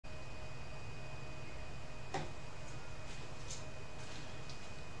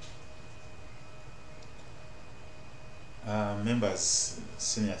members,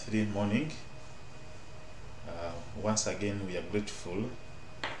 Senior 3 morning. Once again, we are grateful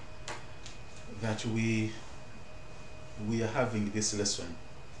that we are having this lesson.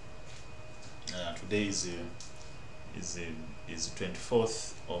 Today is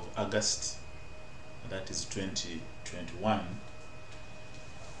 24th of August, that is 2021,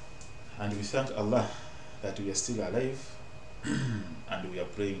 and we thank Allah that we are still alive and we are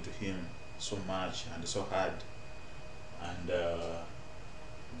praying to Him so much and so hard and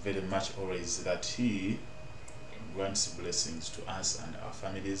very much always that He grants blessings to us and our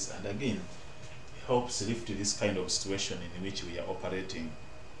families, and again helps lift this kind of situation in which we are operating.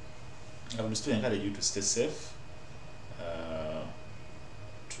 I will still encourage you to stay safe,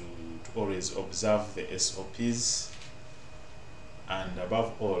 to always observe the SOPs, and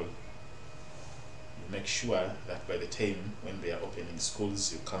above all, make sure that by the time when they are opening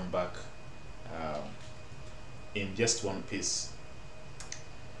schools, you come back in just one piece.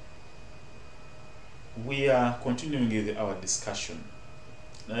 We are continuing with our discussion.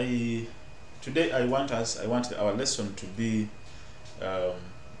 Today I want our lesson to be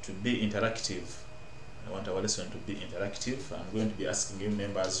interactive. I want our lesson to be interactive. I'm going to be asking you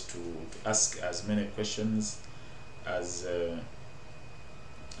members to ask as many questions as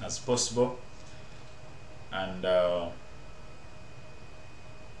possible, and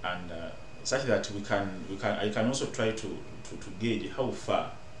such that I can also try to gauge how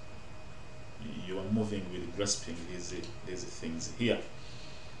far you are moving with grasping these things here,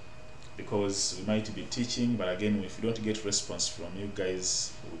 because we might be teaching, but again, if we don't get response from you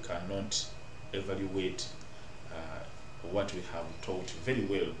guys, we cannot evaluate what we have taught very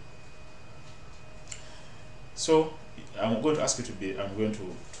well. So I'm going to ask you to be, I'm going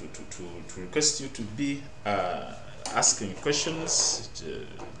to request you to be asking questions,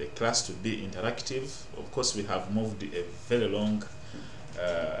 the class to be interactive. Of course, we have moved a very long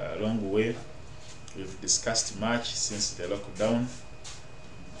way. We've discussed much since the lockdown,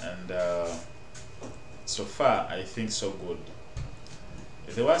 and so far I think so good.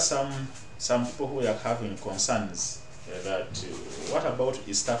 There were some people who are having concerns that what about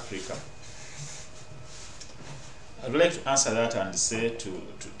East Africa? I'd like to answer that and say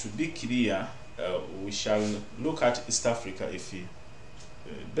to be clear, we shall look at East Africa if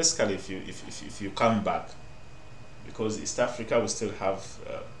you come back, because East Africa will still have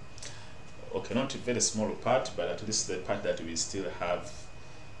okay, not a very small part, but at least the part that we still have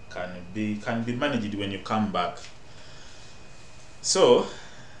can be managed when you come back. So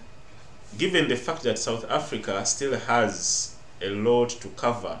given the fact that South Africa still has a lot to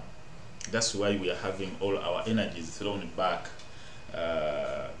cover, that's why we are having all our energies thrown back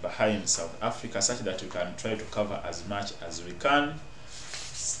behind South Africa, such that we can try to cover as much as we can,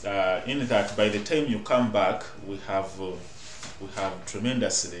 in that by the time you come back, we have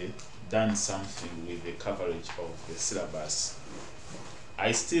tremendously done something with the coverage of the syllabus.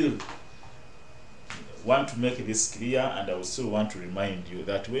 I still want to make this clear, and I will still want to remind you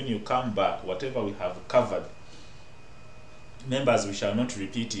that when you come back, whatever we have covered, members, we shall not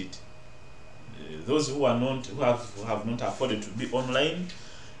repeat it. Those who have not afforded to be online,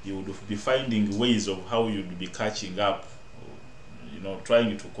 you would be finding ways of how you'd be catching up,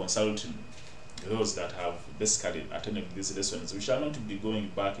 trying to consult those that have basically attended these lessons. We shall not be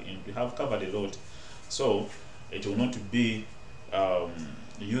going back in. We have covered a lot, so it will not be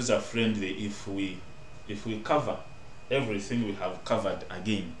user friendly if we cover everything we have covered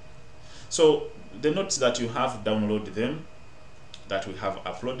again. So the notes that you have, download them, that we have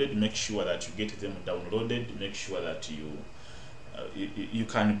uploaded, make sure that you get them downloaded, make sure that you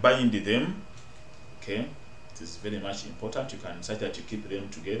can bind them. Okay, it is very much important. You can, such that you keep them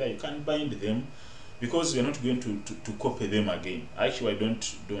together, you can bind them, because you're not going to copy them again. Actually,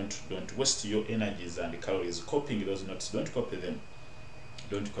 don't waste your energies and calories copying those notes. Don't copy them.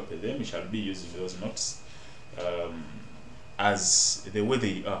 Don't copy them. You shall be using those notes as the way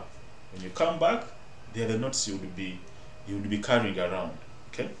they are. When you come back, they are the notes you will be carrying around.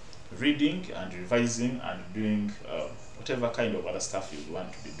 Okay, reading and revising and doing whatever kind of other stuff you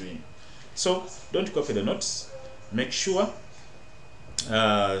want to be doing. So don't copy the notes. Make sure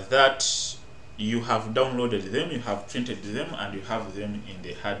that you have downloaded them, you have printed them, and you have them in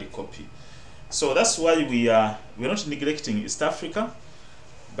the hard copy. So that's why we're not neglecting East Africa,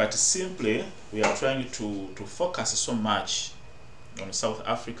 but simply we are trying to focus so much on South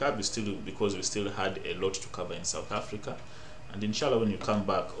Africa, because we still had a lot to cover in South Africa. And inshallah, when you come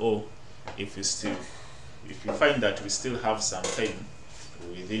back, or if you find that we still have some time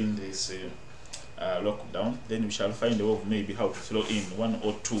within this lockdown, then we shall find a way of maybe how to throw in 1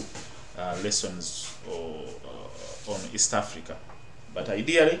 or 2 lessons or on East Africa, but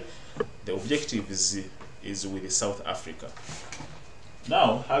ideally the objective is with South Africa.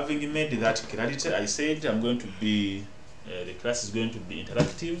 Now, having made that clarity, I said I'm going to be the class is going to be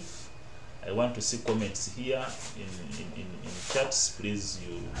interactive. I want to see comments here in chats. Please,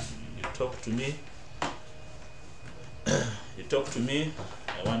 you talk to me. You talk to me.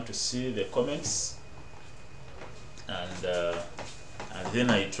 I want to see the comments, and then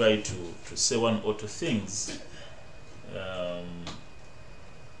I try to say one or two things.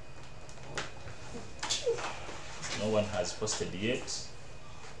 No one has posted yet.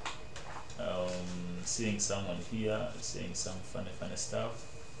 Seeing someone here saying some funny stuff.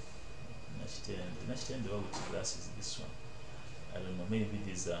 Nachitende which class is this one? I don't know, maybe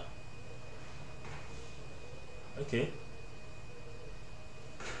these are okay.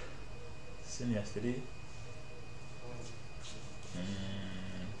 Senior 3.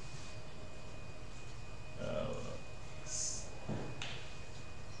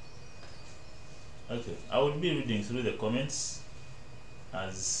 Okay, I will be reading through the comments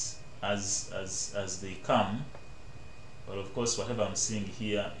as they come. But of course, whatever I'm seeing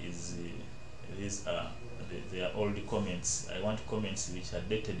here is these are they are all the comments. I want comments which are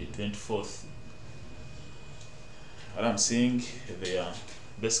dated the 24th. What I'm seeing, they are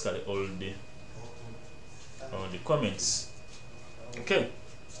basically all the comments. Okay.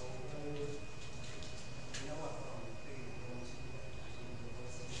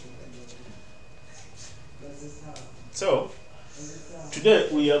 So today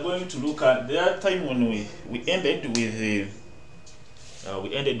we are going to look at the other time when we ended with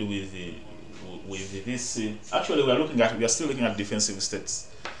this. Actually, we are still looking at defensive states.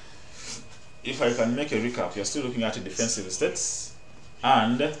 If I can make a recap, we are still looking at defensive states,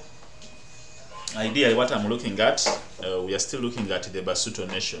 and ideally, what I'm looking at, we are still looking at the Basuto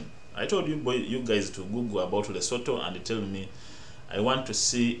nation. I told you guys to Google about Lesotho and tell me. I want to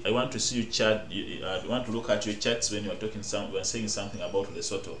see you chat. I want to look at your chats when you are talking. We are saying something about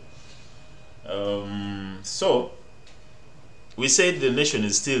Lesotho. So we said the nation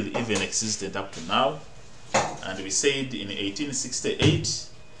is still even existent up to now, and we said in 1868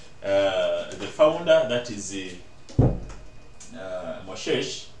 the founder, that is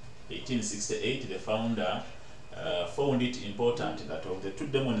Moshesh, 1868, the founder found it important that of the two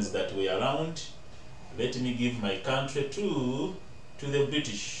demons that were around, let me give my country to the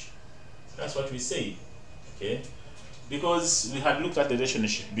British. That's what we say, okay? Because we had looked at the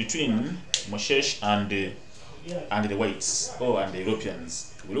relationship between Moshesh and the whites, and the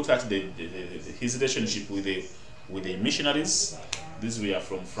Europeans. We looked at his relationship with the missionaries. These were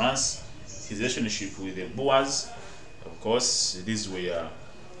from France. His relationship with the Boers, of course. These were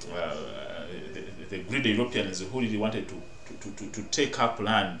the greedy Europeans who really wanted to take up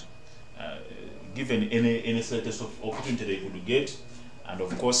land, given any slightest opportunity they could get, and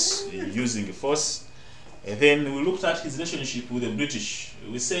of course using force. And then we looked at his relationship with the British.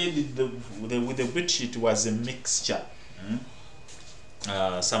 We said with the British it was a mixture.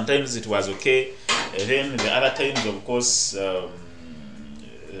 Sometimes it was okay, and then the other times, of course,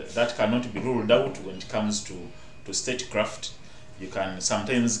 that cannot be ruled out when it comes to statecraft. You can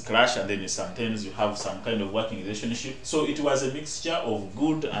sometimes clash, and then sometimes you have some kind of working relationship. So it was a mixture of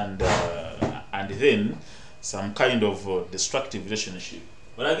good and then some kind of destructive relationship.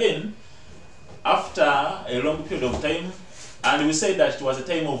 But again, after a long period of time, and we say that it was a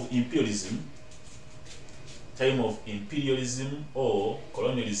time of imperialism or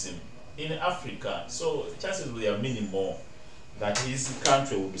colonialism in Africa. So chances were minimal that his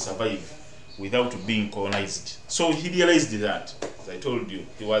country would survive without being colonized. So he realized that, as I told you,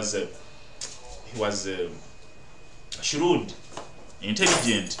 he was shrewd,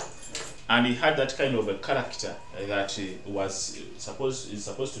 intelligent, and he had that kind of a character that was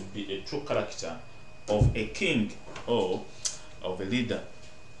supposed to be a true character of a king or of a leader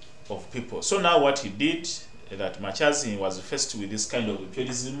of people. So now what he did, that much as he was faced with this kind of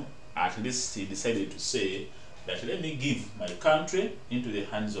imperialism, at least he decided to say that let me give my country into the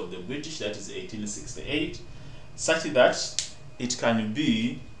hands of the British, that is 1868, such that it can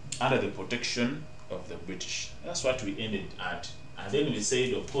be under the protection of the British. That's what we ended at. And then we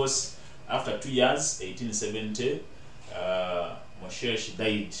said, of course, after 2 years, 1870, Moshesh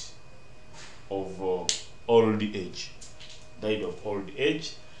died of old age.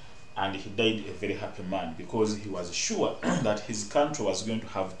 And he died a very happy man because he was sure that his country was going to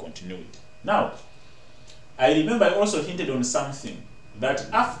have continuity. Now, I remember I also hinted on something, that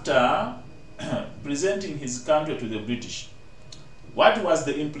after presenting his country to the British, what was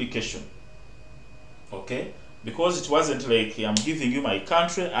the implication? Okay? Because it wasn't like I'm giving you my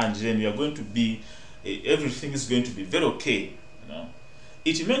country and then you are going to be everything is going to be very okay. You know,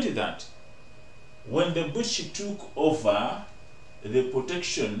 it meant that when the British took over the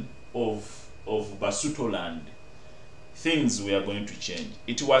protection of Basuto land, things were going to change.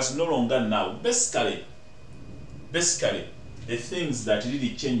 It was no longer now. Basically, the things that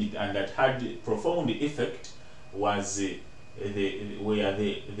really changed and that had profound effect was the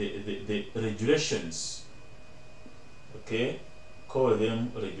regulations. Okay, call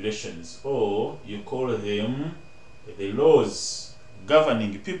them regulations, or you call them the laws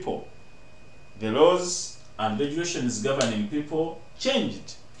governing people. The laws and regulations governing people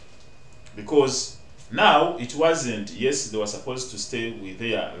changed, because now it wasn't, yes, they were supposed to stay with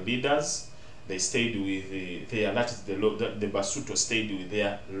their leaders. They stayed with their, that is the Basuto stayed with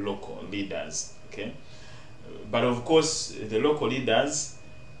their local leaders. Okay, but of course the local leaders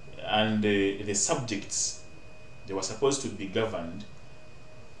and the subjects, they were supposed to be governed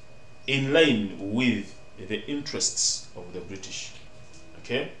in line with the interests of the British.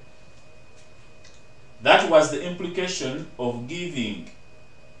 Okay, that was the implication of giving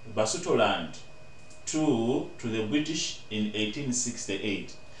Basuto land to the British in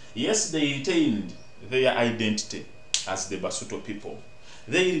 1868. Yes, they retained their identity as the Basuto people.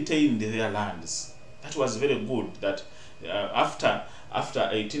 They retained their lands. That was very good. That after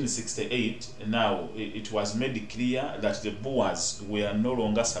 1868, now it was made clear that the Boers were no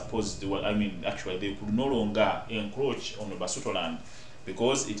longer supposed. I mean, actually, they could no longer encroach on the Basuto land,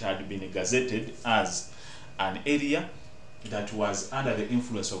 because it had been gazetted as an area that was under the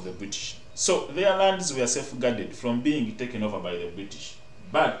influence of the British. So their lands were safeguarded from being taken over by the British.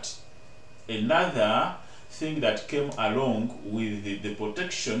 But another thing that came along with the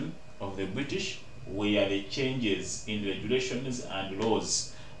protection of the British were the changes in regulations and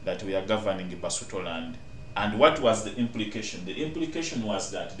laws that were governing Basuto land. And what was the implication? The implication was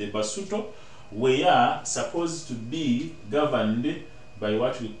that the Basuto were supposed to be governed by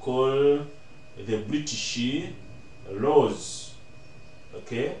what we call the British laws.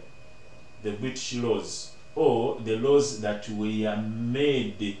 Okay, the British laws, or the laws that were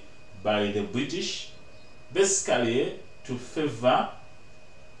made by the British, basically to favor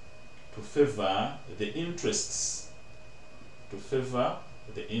the interests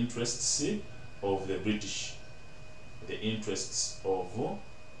of the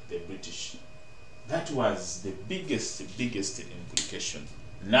British, That was the biggest implication.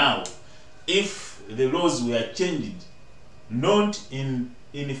 Now, if the laws were changed, not in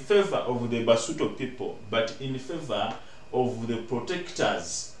favor of the Basuto people, but in favor of the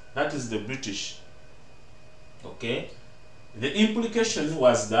protectors, that is the British, okay, the implication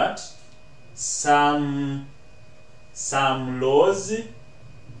was that some laws,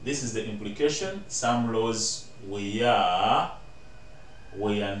 this is the implication, some laws were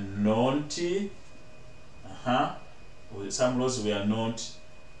not some laws were not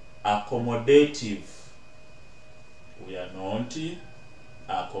accommodative.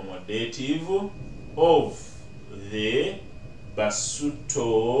 Of the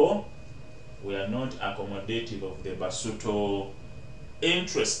Basuto, we are not accommodative of the Basuto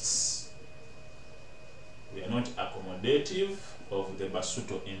interests. We are not accommodative of the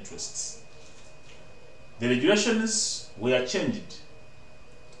Basuto interests. The regulations were changed,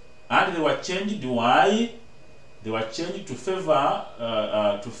 and they were changed. Why? They were changed to favor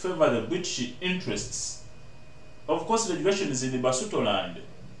the British interests. Of course, regulations in the Basuto land,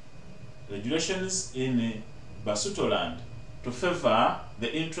 to favor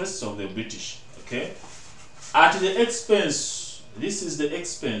the interests of the British. Okay, at the expense. This is the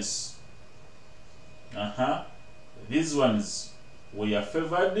expense. These ones were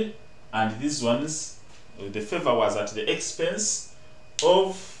favored, and these ones, the favor was at the expense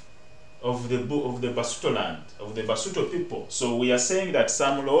of the Basuto land, of the Basuto people. So we are saying that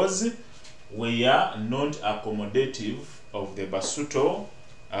some laws were not accommodative of the Basuto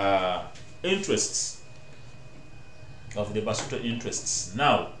interests.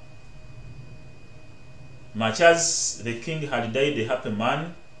 Now, much as the king had died a happy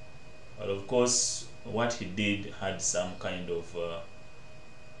man, but of course what he did had some kind of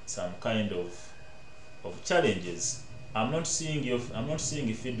challenges. I'm not seeing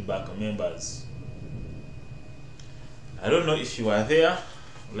feedback, members. I don't know if you are there.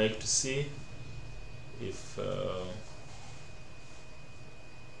 I'd like to see if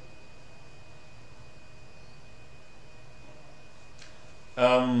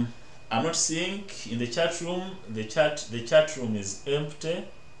I'm not seeing in the chat room. The chat room is empty.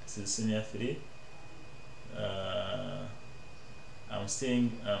 This is senior 3. I'm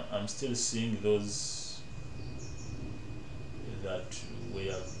still seeing those that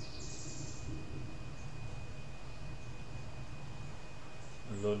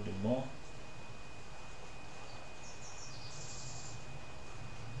load more.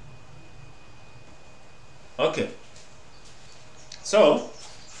 Okay, so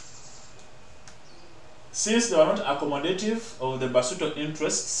since they were not accommodative of the Basuto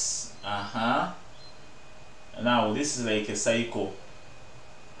interests, now this is like a cycle.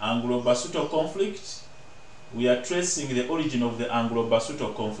 Anglo-Basuto conflict, we are tracing the origin of the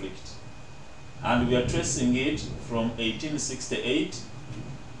Anglo-Basuto conflict, and we are tracing it from 1868,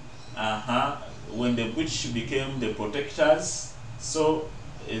 when the British became the protectors. So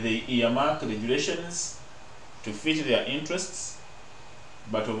they earmarked regulations to fit their interests,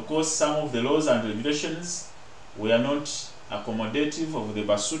 but of course some of the laws and regulations were not accommodative of the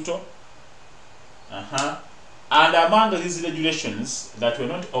Basuto. And among these regulations that were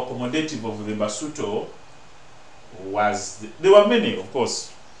not accommodative of the Basuto there were many, of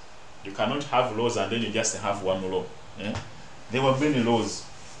course. You cannot have laws and then you just have one law. There were many laws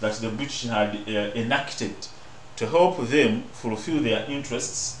that the British had enacted to help them fulfill their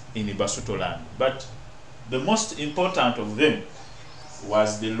interests in the Basuto land. But the most important of them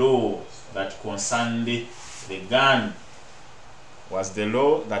was the law that concerned the gun.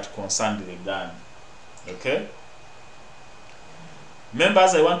 Okay?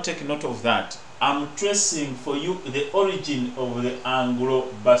 Members, I want to take note of that. I'm tracing for you the origin of the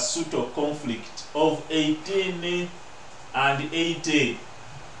Anglo-Basuto conflict of 1880.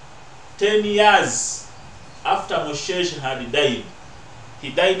 10 years after Moshesh had died. He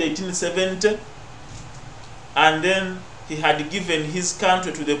died 1870, and then he had given his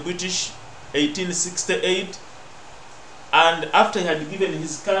country to the British 1868, and after he had given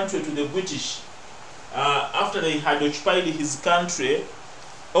his country to the British, after they had occupied his country,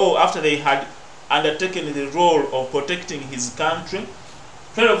 after they had undertaken the role of protecting his country,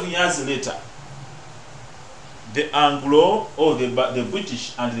 12 years later, the Anglo, the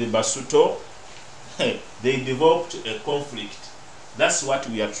British and the Basuto, they developed a conflict. That's what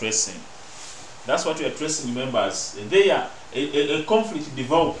we are tracing. That's what we are tracing, members. A conflict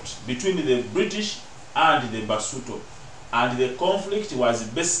developed between the British and the Basuto. And the conflict was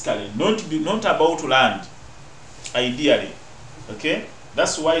basically not about land, ideally. Okay?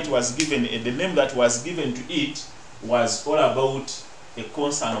 That's why it was given, the name that was given to it was all about a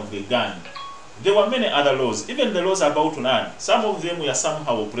concern of the gun. There were many other laws, even the laws about land. Some of them were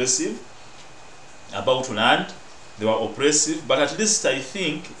somehow oppressive about land. They were oppressive, but at least I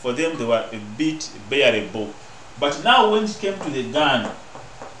think for them they were a bit bearable. But now when it came to the gun,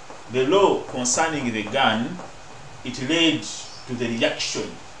 the law concerning the gun, it led to the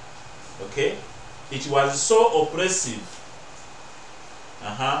reaction. Okay? It was so oppressive.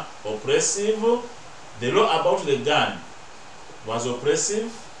 Oppressive. The law about the gun was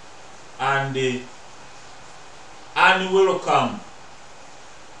oppressive and unwelcome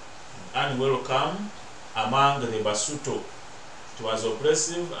among the Basuto. It was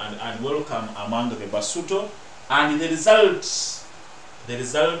oppressive and unwelcome among the Basuto, and the result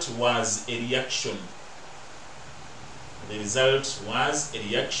was a reaction. The result was a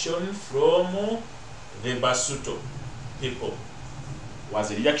reaction from the Basuto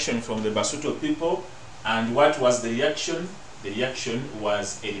people. And what was the reaction? The reaction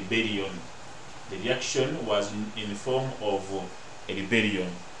was a rebellion. The reaction was in the form of a rebellion.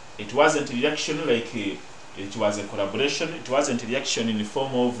 It wasn't a reaction like it was a collaboration. It wasn't a reaction in the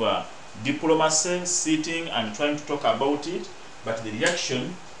form of diplomacy, sitting and trying to talk about it. But the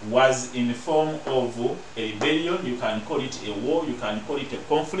reaction was in the form of a rebellion. You can call it a war, you can call it a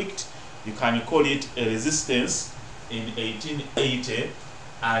conflict, you can call it a resistance in 1880.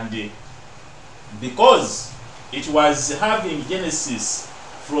 And because it was having genesis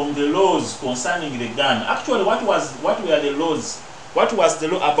from the laws concerning the gun. Actually, what were the laws? What was the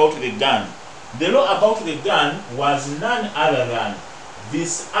law about the gun? The law about the gun was none other than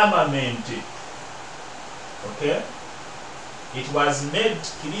disarmament. Okay? It was made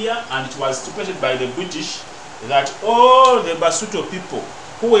clear and it was stipulated by the British that all the Basuto people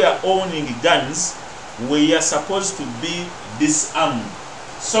who were owning guns were supposed to be disarmed.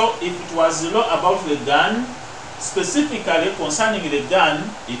 So if it was the law about the gun, specifically concerning the gun,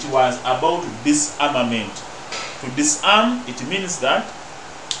 it was about disarmament. To disarm, it means that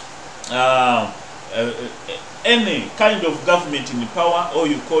any kind of government in power, or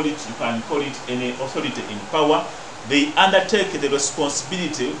you can call it any authority in power, they undertake the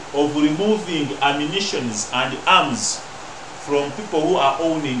responsibility of removing ammunitions and arms from people who are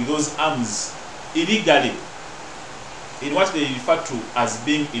owning those arms illegally, in what they refer to as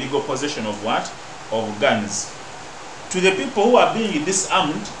being illegal possession of what? Of guns. To the people who are being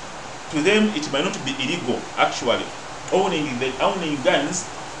disarmed, to them it might not be illegal actually owning guns,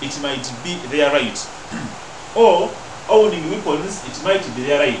 it might be their right. Or owning weapons, it might be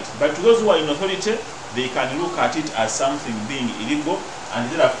their right. But to those who are in authority, they can look at it as something being illegal, and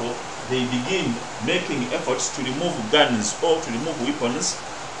therefore they begin making efforts to remove guns or to remove weapons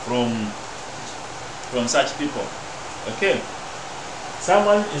from such people. Okay.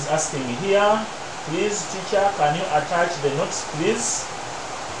 Someone is asking here, please teacher, can you attach the notes, please?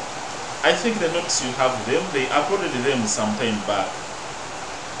 I think the notes you have them, they uploaded them some time back.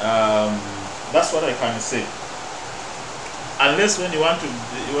 That's what I can say. Unless when you want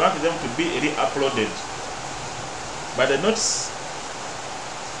them to be re-uploaded. But the notes,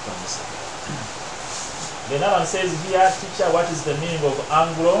 the other one says here, teacher, what is the meaning of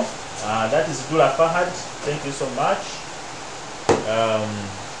Anglo? That is Dula Fahad. Thank you so much.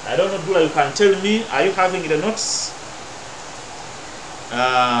 I don't know, Dula, you can tell me, are you having the notes?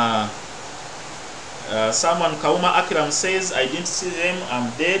 Someone, Kauma Akram, says, I didn't see them, I'm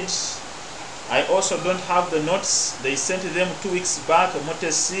dead. I also don't have the notes. They sent them 2 weeks back.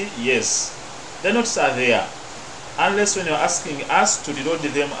 Motesi, yes. The notes are there. Unless when you're asking us to reload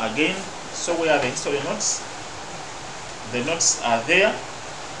them again. So where are the history notes? The notes are there.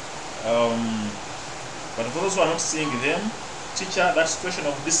 But for those who are not seeing them, teacher, that situation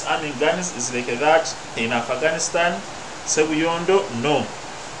of disarming guns is like that in Afghanistan. Sebuyondo, no.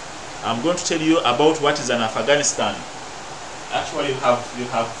 I'm going to tell you about what is an Afghanistan. Actually, you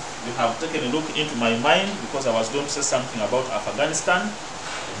have taken a look into my mind, because I was going to say something about Afghanistan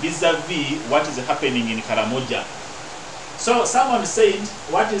vis-a-vis what is happening in Karamoja. So someone said,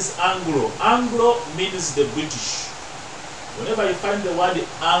 what is Anglo? Anglo means the British. Whenever you find the word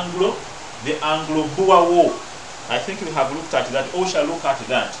Anglo, the Anglo-Boer War, I think we have looked at that, or shall look at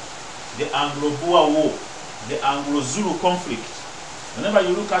that. The Anglo-Boer War, the Anglo-Zulu conflict. Whenever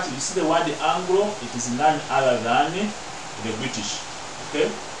you look at it, you see the word Anglo, it is none other than the British. Okay?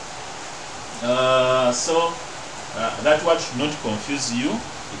 That word should not confuse you.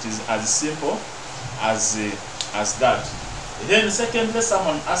 It is as simple as that. Then secondly,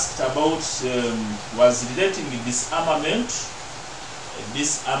 someone asked about, was relating disarmament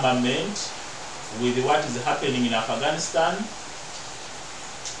with what is happening in Afghanistan.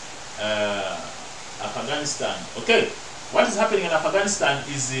 Okay, what is happening in Afghanistan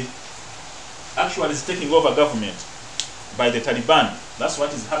is actually is taking over government by the Taliban. That's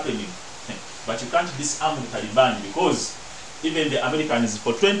what is happening. But you can't disarm the Taliban, because even the Americans,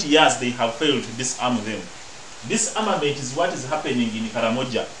 for 20 years, they have failed to disarm them. Disarmament is what is happening in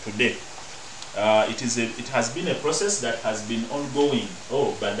Karamoja today. It has been a process that has been ongoing,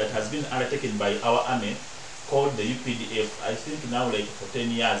 but that has been undertaken by our army, called the UPDF, I think now like for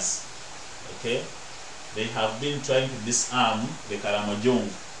 10 years. Okay? They have been trying to disarm the Karamojong,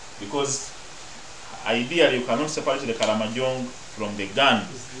 because ideally you cannot separate the Karamojong from the gun.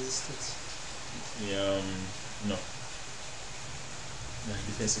 No.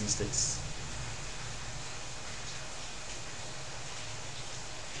 Defensive states.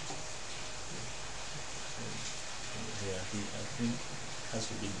 Yeah, I think it has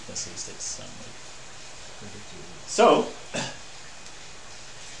to be defensive states somewhere. So,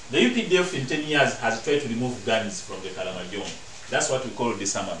 the UPDF in 10 years has tried to remove guns from the Karamojong. That's what we call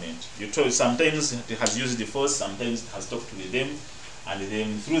disarmament. Sometimes it has used the force, sometimes it has talked with them, and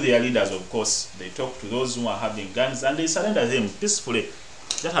then through their leaders, of course, they talk to those who are having guns and they surrender them peacefully.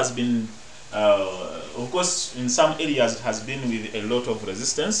 That has been, of course, in some areas it has been with a lot of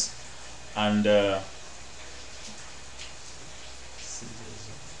resistance, and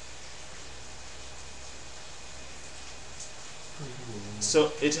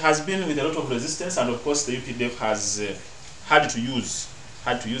so it has been with a lot of resistance, and of course the UPDF has had to use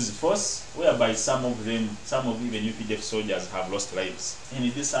force, whereby some of even UPDF soldiers have lost lives in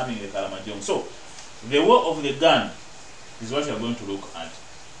disarming the Karamojong. So the war of the gun is what we are going to look at.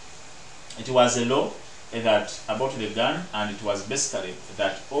 It was a law about the gun, and it was basically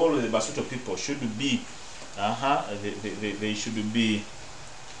that all the Basuto people should be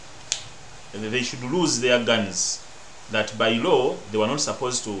they should lose their guns. That by law they were not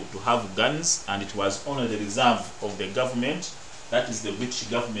supposed to have guns, and it was only the reserve of the government, that is the British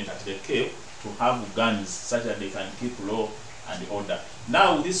government at the Cape, to have guns such that they can keep law and order.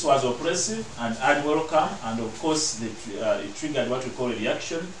 Now this was oppressive and unwelcome, and of course it triggered what we call a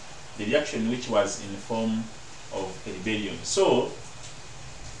reaction, the reaction which was in the form of a rebellion. So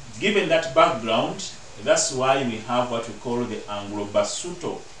given that background, that's why we have what we call the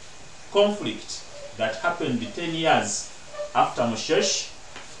Anglo-Basuto conflict that happened 10 years after Moshesh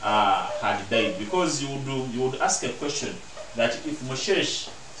had died. Because you would ask a question that if Moshesh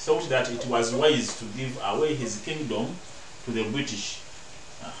thought that it was wise to give away his kingdom to the British.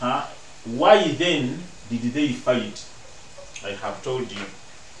 Why then did they fight? I have told you.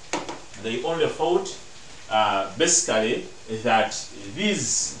 They only fought basically that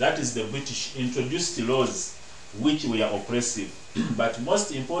the British introduced laws which were oppressive. But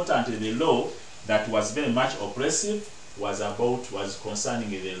most importantly, the law that was very much oppressive was concerning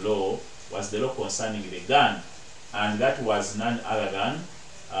the law concerning the gun, and that was none other than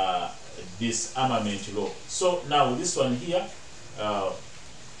disarmament law. So now this one here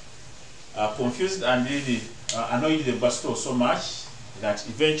confused and really annoyed the Basuto so much that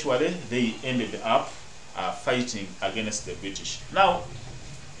eventually they ended up fighting against the British. Now,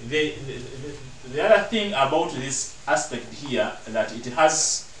 the other thing about this aspect here, that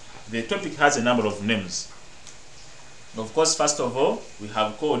the topic has a number of names. Of course, first of all, we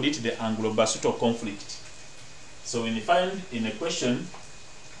have called it the Anglo-Basuto conflict. So when you find in a question,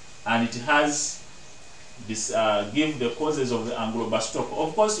 and it has this give the causes of the Anglo-Basuto,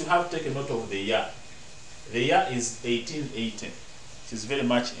 of course you have taken note of the year. The year is 1880. It is very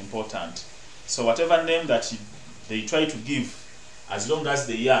much important. So whatever name that they try to give, as long as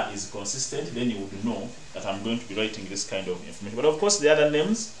the year is consistent, then you would know that I'm going to be writing this kind of information. But of course, the other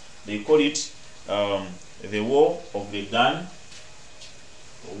names, they call it the War of the Gun.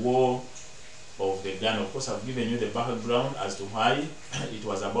 War of the Gun. Of course, I've given you the background as to why it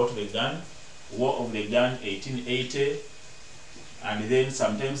was about the gun. War of the Gun, 1880. And then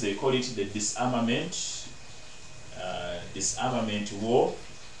sometimes they call it the disarmament. Disarmament War.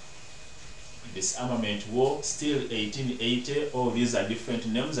 Disarmament War, still 1880. All these are different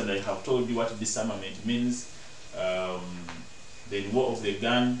names, and I have told you what disarmament means. The War of the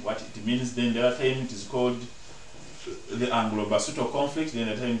Gun, what it means. Then the other time it is called the Anglo-Basuto conflict. Then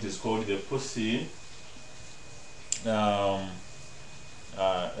the time it is called the Pussy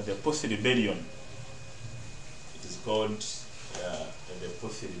Rebellion. It is called the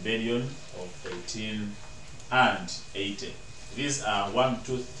Pussy Rebellion of 1880. These are 1,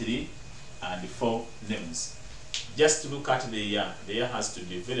 2, 3, and 4 names. Just to look at the year. The year has to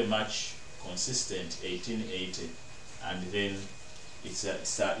be very much consistent, 1880, and then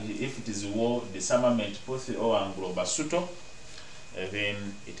if it is war, disarmament, Pussy or Anglo-Basuto,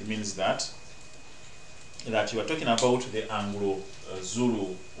 then it means that you are talking about the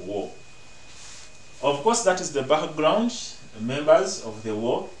Anglo-Zulu War. Of course, that is the background, members of the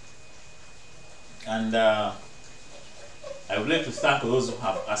war, and I would like to thank those who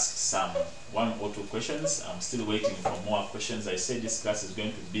have asked some 1 or 2 questions. I'm still waiting for more questions. I said this class is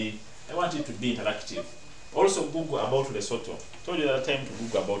going to be, I want it to be interactive. Also, Google about Lesotho. I told you the other time to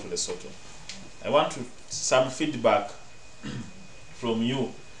Google about Lesotho. I want some feedback from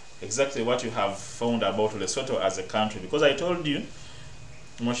you, exactly what you have found about Lesotho as a country. Because I told you,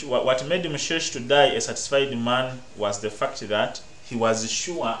 what made Moshesh to die a satisfied man was the fact that he was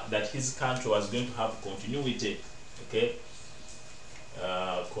sure that his country was going to have continuity. Okay?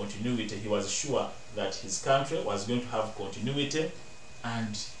 Continuity. He was sure that his country was going to have continuity,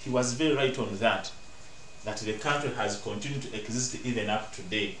 and he was very right on that. That the country has continued to exist even up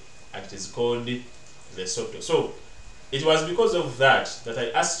today, and it is called Lesotho. So it was because of that that I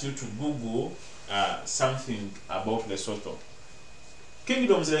asked you to Google something about Lesotho.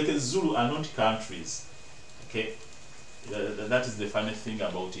 Kingdoms like Zulu are not countries. Okay, that is the funny thing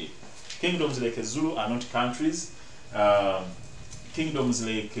about it. Kingdoms like Zulu are not countries. Kingdoms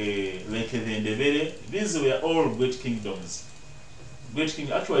like the Ndebele, these were all great kingdoms.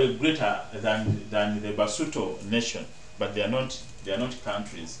 Actually greater than the Basuto nation, but they are not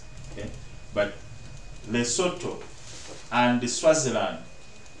countries. Okay, but Lesotho and Swaziland,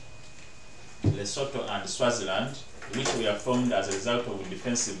 which were formed as a result of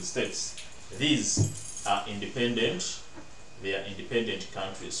defensive states, these are independent. They are independent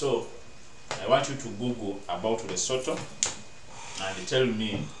countries. So I want you to Google about Lesotho and tell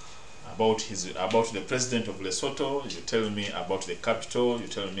me about the president of Lesotho. You tell me about the capital. You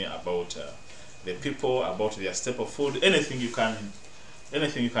tell me about the people, about their staple food. Anything you can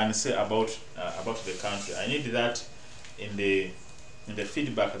say about the country. I need that in the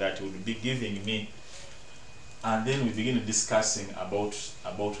feedback that you will be giving me, and then we begin discussing about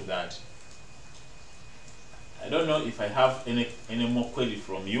that. I don't know if I have any more query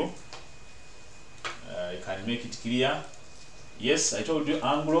from you. I can make it clear. Yes, I told you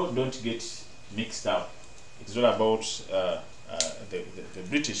Anglo, don't get mixed up. It's all about the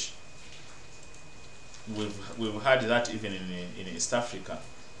British. We've had that even in East Africa.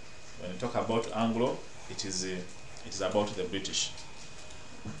 When we talk about Anglo, it is about the British.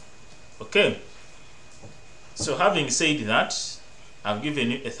 Okay. So having said that, I've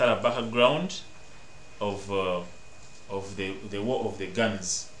given you a thorough background of the war of the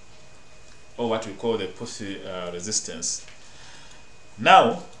guns, or what we call the Pussy resistance.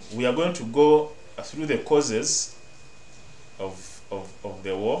 Now we are going to go through the causes of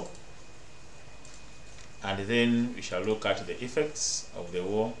the war, and then we shall look at the effects of the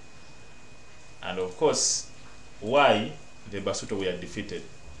war, and of course why the Basuto were defeated,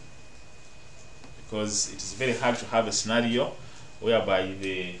 because it is very hard to have a scenario whereby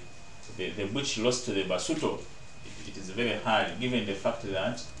the Butch lost to the Basuto. It is very hard, given the fact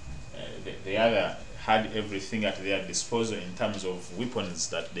that the other had everything at their disposal in terms of weapons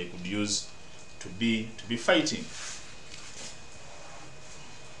that they could use to be fighting.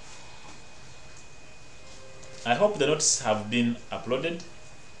 I hope the notes have been uploaded,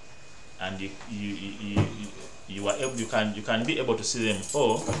 and you can be able to see them,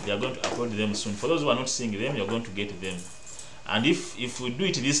 or they are going to upload them soon. For those who are not seeing them, you're going to get them. And if we do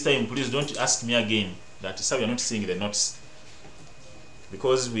it this time, please don't ask me again that is how you're not seeing the notes,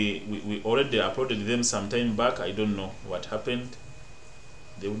 because we already uploaded them some time back. I don't know what happened.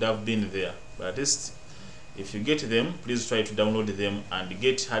 They would have been there, but at least if you get them, please try to download them and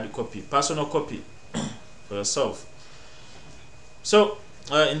get hard copy, personal copy for yourself. So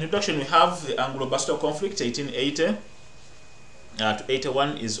introduction, we have the Anglo-Basuto conflict 1880 to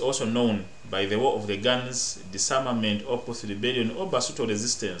 81 is also known by the War of the Guns, Disarmament, or Pussy Rebellion, or Basuto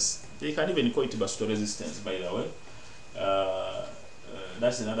Resistance. They can even call it Basuto Resistance, by the way.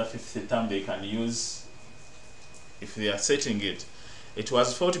 That's another fifth term they can use if they are setting it. It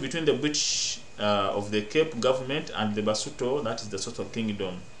was fought between the Butch of the Cape government and the Basuto, that is the Soto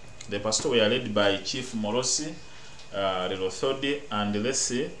Kingdom. The Basuto were led by Chief Morosi, Lerothodi, and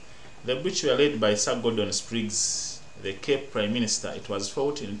Lessie. The Butch were led by Sir Gordon Spriggs, the Cape Prime Minister. It was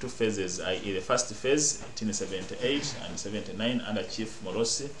fought in two phases, i.e. the first phase, 1878 and 79, under Chief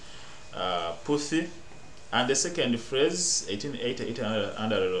Morosi Puthi, and the second phase, 1888,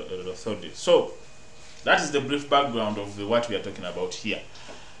 under Lerothodi. So that is the brief background of what we are talking about here.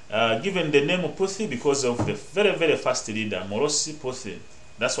 Given the name of Puthi because of the very first leader, Morosi Puthi.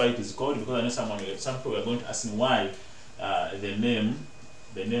 That's why it is called, because I know some people are going to ask me why the name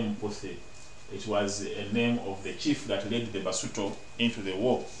Puthi. It was a name of the chief that led the Basuto into the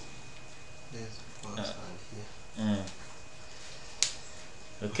war. Yes,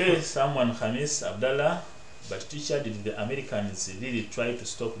 okay, someone, Khamis Abdallah, but teacher, did the Americans really try to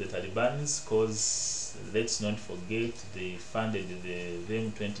stop the Taliban's? Because let's not forget they funded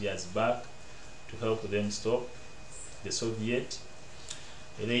them 20 years back to help them stop the Soviet.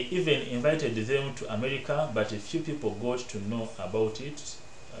 They even invited them to America, but a few people got to know about it.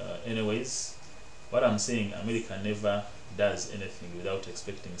 Anyways, what I'm saying, America never does anything without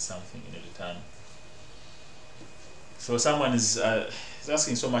expecting something in return. So someone is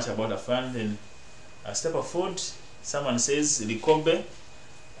asking so much about a fund, and a step forward, someone says Likobe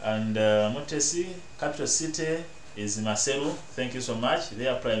and Motesi, capital city is Maseru. Thank you so much.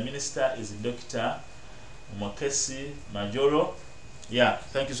 Their prime minister is Dr. Mokesi Majoro. Yeah,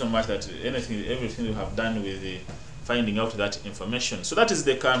 thank you so much that everything you have done with the finding out that information. So that is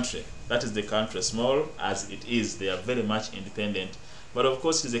the country. That is the country, small as it is. They are very much independent. But of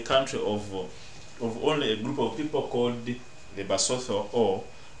course, it's a country of only a group of people called the Basotho, or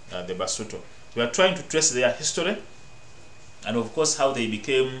the Basuto. We are trying to trace their history, and of course how they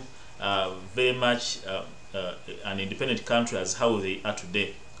became very much an independent country as how they are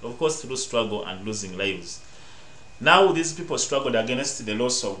today. Of course, through struggle and losing lives. Now these people struggled against the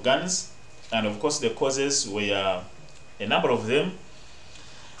loss of guns, and of course the causes were a number of them.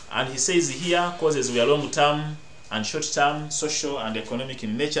 And he says here, causes were long-term and short-term, social and economic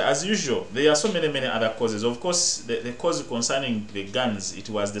in nature. As usual, there are so many other causes. Of course, the cause concerning the guns, it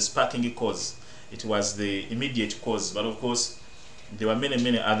was the sparking cause. It was the immediate cause. But of course, there were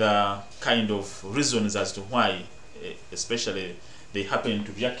many other kind of reasons as to why, especially, they happened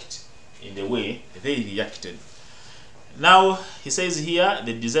to react in the way they reacted. Now, he says here,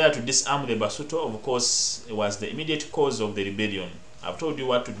 the desire to disarm the Basuto, of course, was the immediate cause of the rebellion. I've told you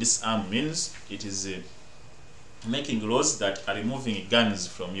what to disarm means. It is making laws that are removing guns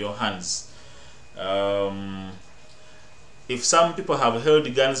from your hands. If some people have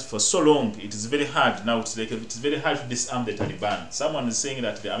held guns for so long, it is very hard. Now, it's very hard to disarm the Taliban. Someone is saying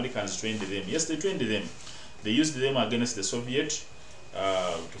that the Americans trained them. Yes, they trained them. They used them against the Soviet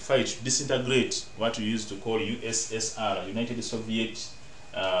to fight, to disintegrate what we used to call USSR, United Soviet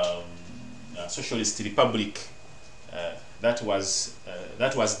Socialist Republic. That was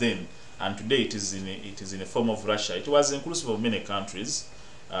then, and today it is in a form of Russia. It was inclusive of many countries,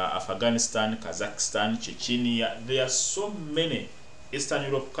 Afghanistan, Kazakhstan, Chechnya. There are so many Eastern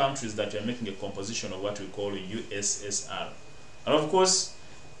Europe countries that were making a composition of what we call USSR. And of course,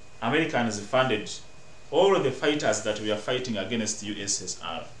 Americans funded all of the fighters that were fighting against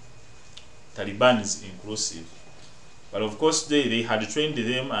USSR, Taliban is inclusive. But of course, they had trained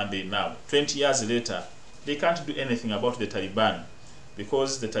them, and they now, 20 years later, they can't do anything about the Taliban,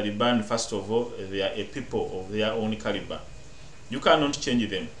 because the Taliban, first of all, they are a people of their own caliber. You cannot change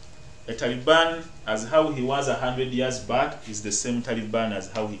them. A Taliban, as how he was 100 years back, is the same Taliban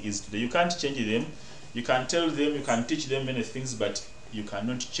as how he is today. You can't change them. You can tell them, you can teach them many things, but you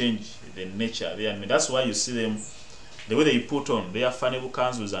cannot change the nature. That's why you see them, the way they put on their funny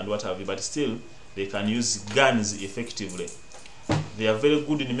councils and what have you, but still, they can use guns effectively. They are very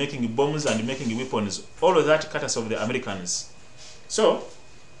good in making bombs and making weapons. All of that courtesy of the Americans. So,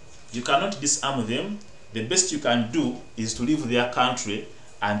 you cannot disarm them. The best you can do is to leave their country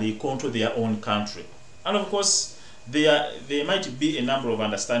and they control their own country. And of course, there might be a number of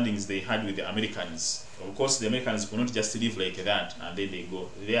understandings they had with the Americans. Of course, the Americans could not just live like that and then they go.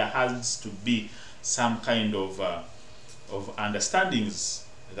 There has to be some kind of understandings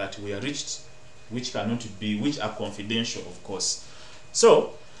that were reached, which cannot be, which are confidential, of course.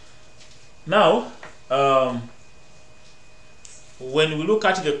 So now, when we look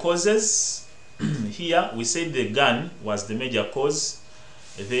at the causes, here we said the gun was the major cause.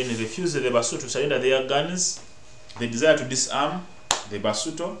 Then the refusal of the Basuto to surrender their guns, the desire to disarm the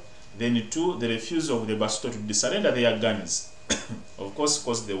Basuto, then two, the refusal of the Basuto to surrender their guns, of course,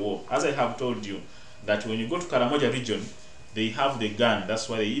 caused the war. As I have told you, that when you go to Karamoja region, they have the gun. That's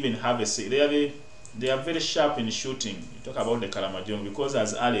why they even have a they are very sharp in shooting. You talk about the Karamojong, because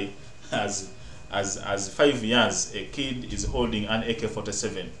as early as 5 years, a kid is holding an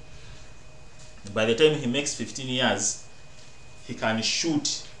AK-47. By the time he makes 15 years, he can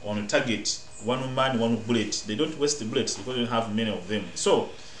shoot on a target, one man, one bullet. They don't waste the bullets because they don't have many of them. So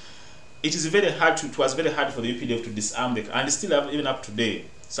it is very hard it was very hard for the UPDF to disarm the, and still have, even up today,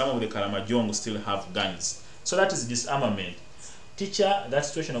 some of the Karamojong still have guns. So that is disarmament. Teacher, that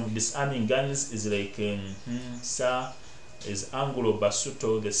situation of disarming guns is like, sir, is Angulo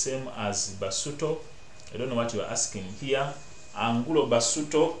Basuto the same as Basuto? I don't know what you are asking here. Angulo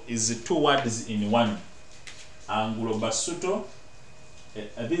Basuto is 2 words in one. Angulo Basuto,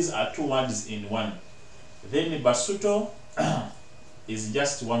 these are 2 words in one. Then Basuto is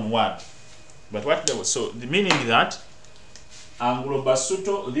just 1 word. But what there was, so the meaning that Angulo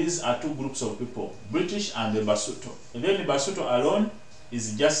Basuto, these are 2 groups of people, British and the Basuto. And then the Basuto alone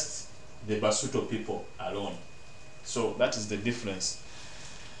is just the Basuto people alone. So that is the difference.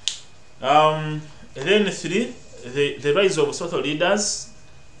 Then 3, the rise of Soto leaders.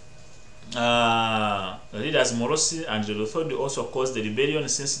 Leaders Morosi and Lothodwe also caused the rebellion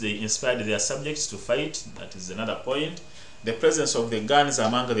since they inspired their subjects to fight. That is another point. The presence of the guns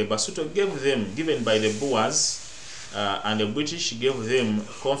among the Basuto given by the Boers and the British, gave them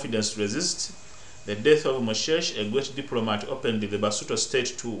confidence to resist. The death of Moshesh, a great diplomat, opened the Basuto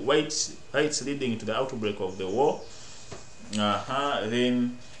state to whites, leading to the outbreak of the war.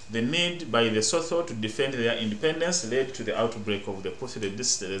 Then the need by the Sotho to defend their independence led to the outbreak of the Puthi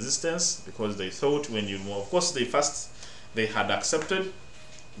resistance, because they thought when you move, of course they had accepted,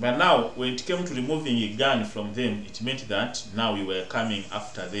 but now when it came to removing a gun from them, it meant that now we were coming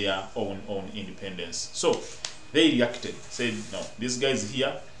after their own independence. So they reacted, said, no, these guys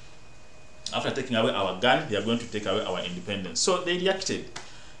here, after taking away our gun, they are going to take away our independence. So they reacted.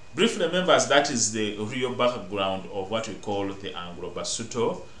 Briefly, members, that is the real background of what we call the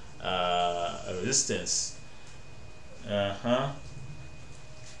Anglo-Basuto resistance.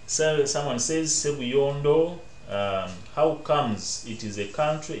 So someone says, Sebuyondo, how comes it is a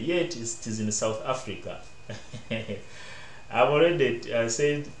country, yet it is in South Africa? I've already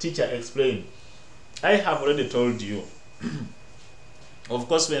said, teacher, explain. I have already told you. Of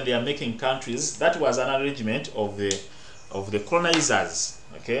course, when they are making countries, that was an arrangement of the colonizers.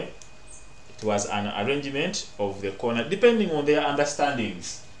 Okay, it was an arrangement of the colonizers, depending on their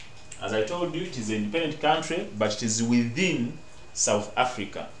understandings. As I told you, it is an independent country, but it is within South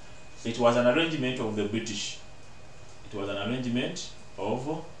Africa. It was an arrangement of the British. It was an arrangement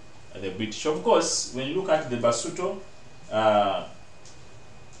of the British. Of course, when you look at the Basuto,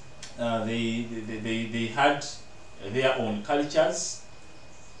 they had their own cultures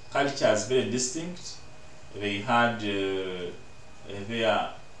very distinct. They had their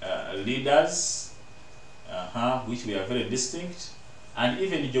leaders, which were very distinct, and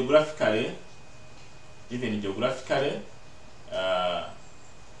even geographically,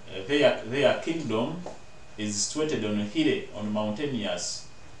 their kingdom is situated on hilly, on mountainous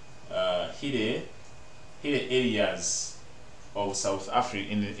hilly areas. of South Africa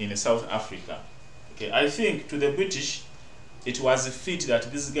in South Africa. Okay, I think to the British it was fit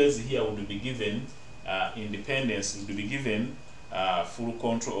that these guys here would be given independence, would be given full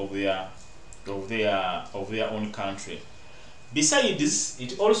control of their own country. Besides,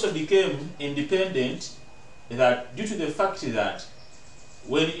 it also became independent that due to the fact that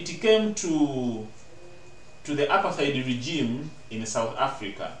when it came to the apartheid regime in South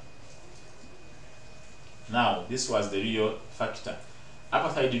Africa, now this was the real factor.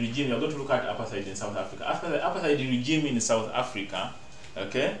 Apartheid regime, you're going to look at apartheid in South Africa. After the apartheid regime in South Africa,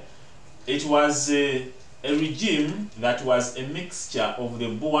 okay, it was a regime that was a mixture of the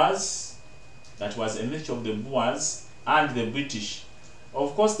Boers, and the British.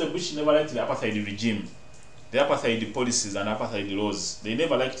 Of course, the British never liked the apartheid regime, the apartheid policies and apartheid laws. They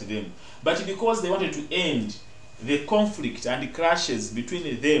never liked them. But because they wanted to end the conflict and the clashes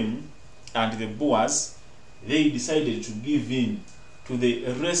between them and the Boers, they decided to give in to the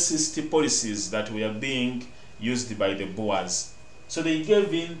racist policies that were being used by the Boers. So they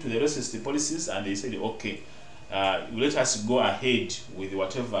gave in to the racist policies and they said, okay, let us go ahead with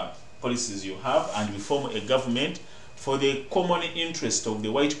whatever policies you have, and we form a government for the common interest of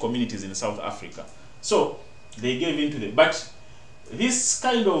the white communities in South Africa. So they gave in to them. But this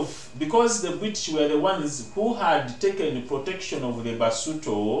kind of, because the British were the ones who had taken protection of the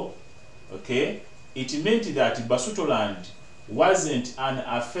Basotho, okay, it meant that Basotho land wasn't an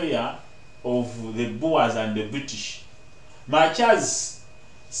affair of the Boers and the British. Much as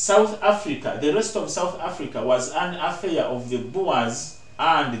South Africa, the rest of South Africa was an affair of the Boers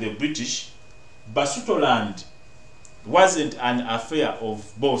and the British, Basotho land wasn't an affair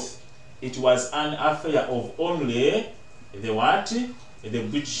of both. It was an affair of only the what? The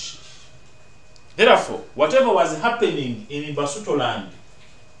British. Therefore, whatever was happening in Basotho land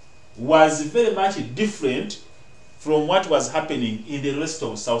was very much different from what was happening in the rest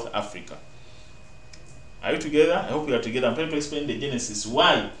of South Africa. Are you together? I hope you are together. I'm trying to explain the genesis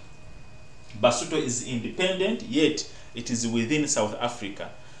why Basotho is independent, yet it is within South Africa.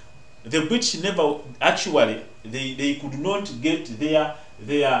 The British never actually, they could not get their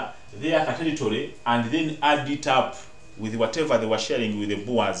territory and then add it up with whatever they were sharing with the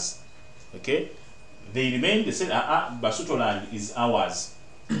Boers. Okay, they remained. They said, Basotho land is ours,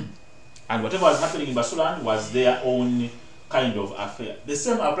 and whatever was happening in Basotho land was their own kind of affair. The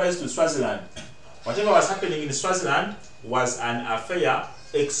same applies to Swaziland. Whatever was happening in Swaziland was an affair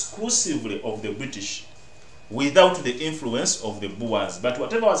exclusively of the British, without the influence of the Boers. But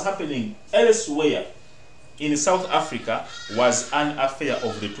whatever was happening elsewhere in South Africa was an affair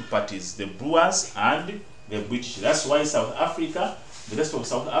of the two parties, the Boers and the British. That's why South Africa, the rest of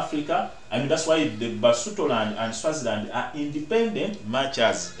South Africa, that's why the Basotho land and Swaziland are independent, much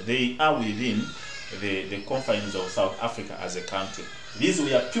as they are within the confines of South Africa as a country. These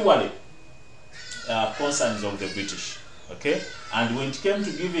were purely concerns of the British. Okay, and when it came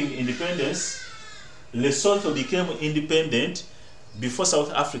to giving independence, Lesotho became independent before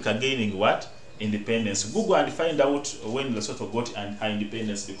South Africa gaining what? Independence. Google and find out when Lesotho got her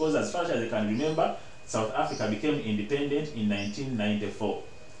independence, because as far as I can remember, South Africa became independent in 1994,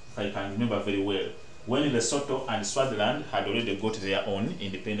 if I can remember very well, when Lesotho and Swaziland had already got their own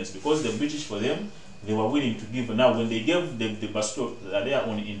independence, because the British, for them, they were willing to give. Now when they gave the Basotho their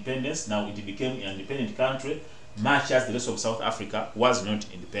own independence, now it became an independent country, much as the rest of South Africa was not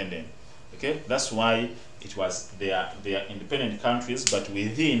independent. Okay, that's why it was their independent countries, but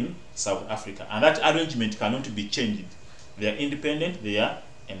within South Africa, and that arrangement cannot be changed. They are independent, they are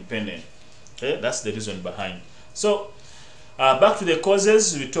independent. Okay, that's the reason behind. So back to the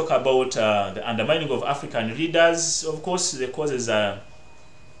causes, we talk about the undermining of African leaders. Of course, the causes are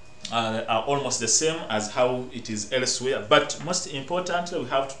almost the same as how it is elsewhere, but most importantly, we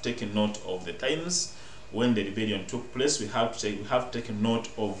have to take note of the times when the rebellion took place. We have to take note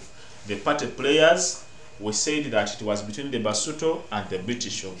of the party players. We said that it was between the Basotho and the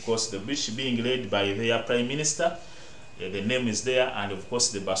British. Of course, the British being led by their Prime Minister, the name is there, and of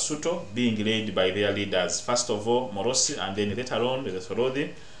course the Basotho being led by their leaders. First of all, Morosi, and then later on the Sorodi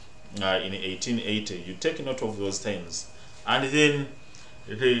in 1880. You take note of those times. And then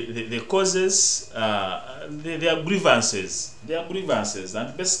the causes, they are grievances. They are grievances,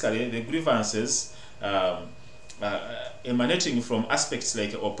 and basically the grievances emanating from aspects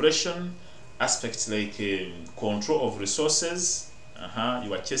like oppression, aspects like control of resources.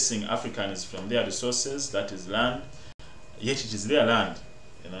 You are chasing Africans from their resources, that is land, yet it is their land.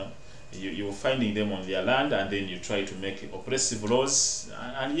 You're finding them on their land, and then you try to make oppressive laws,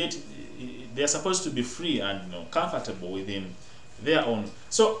 and yet they are supposed to be free and comfortable within their own.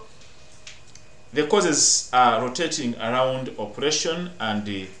 So The causes are rotating around oppression and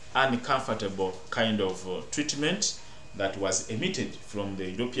the uncomfortable kind of treatment that was emitted from the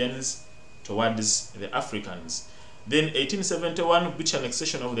Europeans towards the Africans. Then 1871, British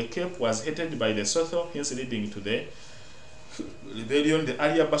annexation of the Cape was headed by the Sotho, hence leading to the rebellion. The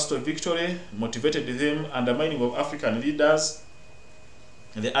earlier Battle of Victory motivated them, undermining of African leaders,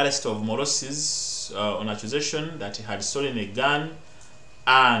 the arrest of Morosis on accusation that he had stolen a gun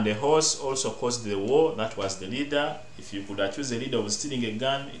and a horse also caused the war. That was the leader. If you could accuse a leader of stealing a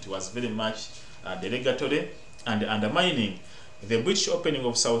gun, it was very much derogatory and undermining. The British opening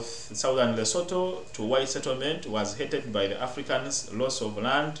of southern Lesotho to white settlement was hated by the Africans, loss of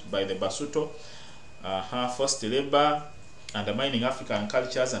land by the Basuto, forced labor, undermining African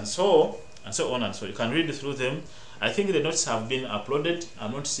cultures, and so on and so. You can read through them. I think the notes have been uploaded.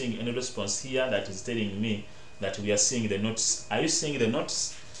 I'm not seeing any response here that is telling me that we are seeing the notes. Are you seeing the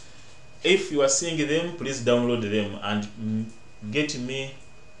notes? If you are seeing them, please download them and get me,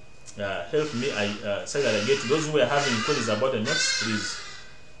 help me. Say that I get those who are having queries about the notes. Please,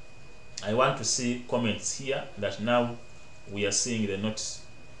 I want to see comments here that now we are seeing the notes,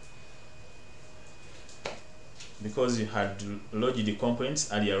 because you had lodged the complaints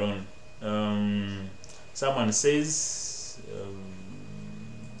earlier on. Someone says,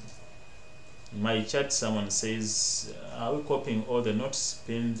 in my chat, someone says, are we copying all the notes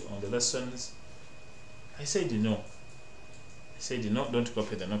pinned on the lessons? I said no. I said no, don't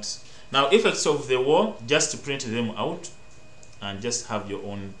copy the notes. Now, effects of the war, just print them out and just have your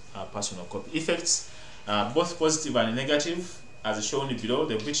own personal copy. Effects, both positive and negative, as shown below.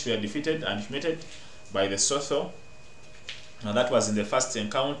 The British were defeated and humiliated by the Sotho. Now that was in the first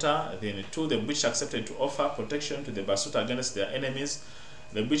encounter. Then two, the British accepted to offer protection to the Basuto against their enemies.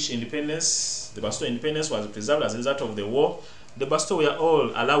 The British independence, the Basuto independence was preserved as a result of the war. The Basuto were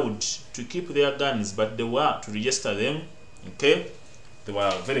all allowed to keep their guns, but they were to register them. Okay, they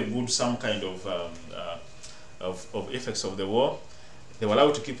were very good, some kind of effects of the war. They were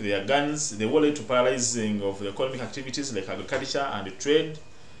allowed to keep their guns. They were led to paralyzing of the economic activities like agriculture and trade.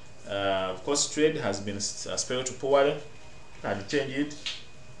 Of course, trade has been spelled to poverty and change it.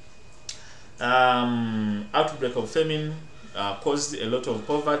 Outbreak of famine caused a lot of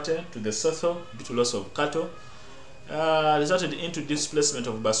poverty to the Sotho due to loss of cattle. Resulted into displacement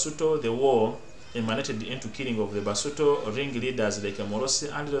of Basuto. The war emanated into killing of the Basuto ringleaders like Morosi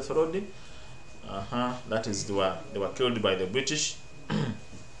and the Thorodi. That is, they were killed by the British.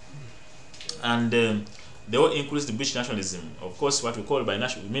 And they all increased the British nationalism. Of course, what we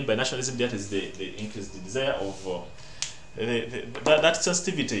mean by nationalism, that is the increased desire of that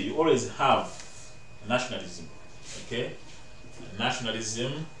sensitivity. You always have nationalism, okay?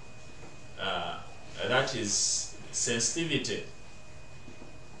 Nationalism, that is sensitivity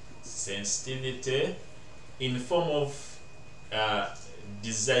in form of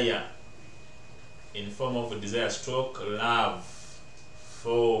desire, stroke love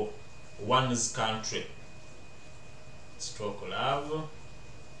for one's country,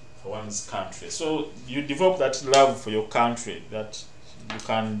 So you develop that love for your country, that you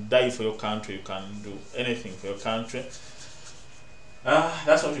can die for your country, you can do anything for your country.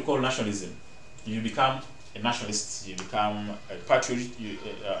 That's what we call nationalism. You become a nationalist, you become a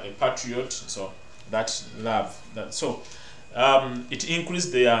patriot. So that love, it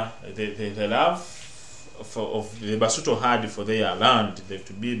increased the love of the Basuto had for their land,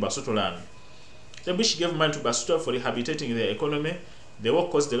 to be Basuto land. The British gave money to Basuto for rehabilitating their economy. The war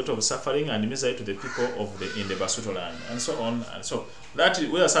caused a lot of suffering and misery to the people in the Basuto land, and so on and so. That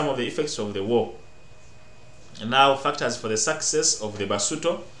were some of the effects of the war. And now, factors for the success of the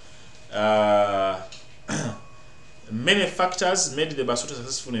Basuto. Many factors made the Basuto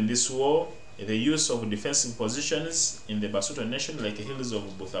successful in this war. The use of defensive positions in the Basuto nation, like the hills of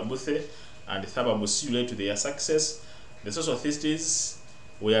Buthabuthe and Thababusi, led to their success. The social cities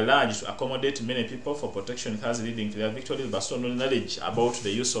were large to accommodate many people for protection, thus leading to their victory. The Basuto knowledge about the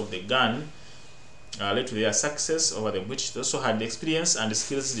use of the gun led to their success over the British. They also had experience and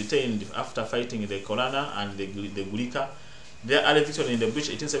skills detained after fighting the Korana and the Gulika. Their early victory in the British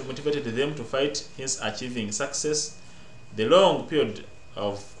 1870 motivated them to fight, hence achieving success. The long period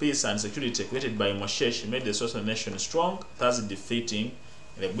of peace and security created by Moshesh made the Sotho nation strong, thus defeating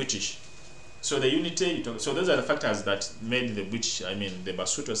the British. So the unity, so those are the factors that made the British, the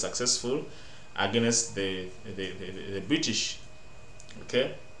Basuto successful against the British.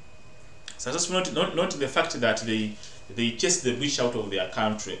 Okay, successful not the fact that they chased the British out of their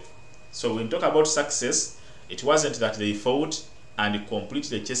country. So when we talk about success, it wasn't that they fought and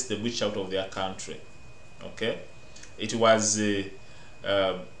completely chased the British out of their country. Okay, it was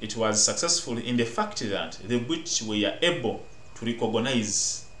it was successful in the fact that the British were able to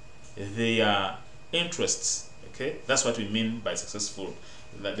recognize their interests. Okay, that's what we mean by successful.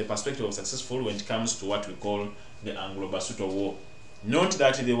 That the perspective of successful when it comes to what we call the Anglo-Basuto War. Not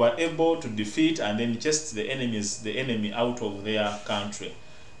that they were able to defeat and then chase the enemy out of their country,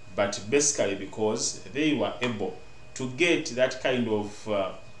 but basically because they were able to get that kind of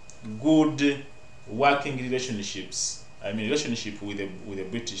good working relationships. I mean, relationship with the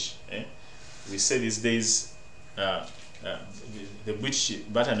British. We say these days the British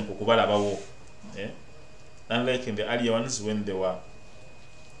batani kukubala bawo. Unlike in the earlier ones when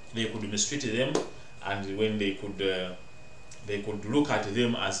they could mistreat them, and when they could look at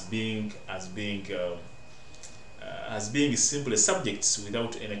them as being simply subjects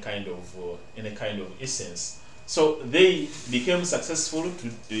without any kind of essence. So they became successful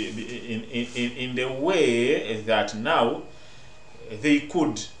in the way that now they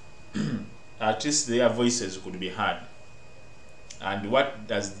could at least their voices could be heard. And what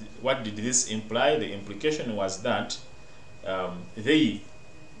did this imply? The implication was that they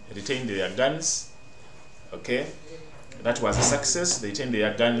retained their guns. Okay, that was a success. They retained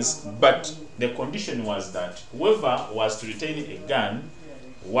their guns, but the condition was that whoever was to retain a gun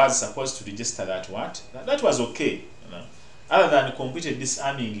was supposed to register that that was okay, you know? Other than completely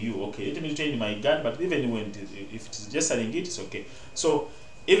disarming you. Okay, let me retain my gun, but even if it's registering it, it's okay. So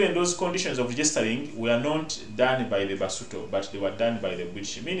even those conditions of registering were not done by the Basuto, but they were done by the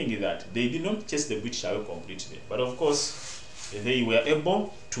British, meaning that they did not chase the British away completely, but of course they were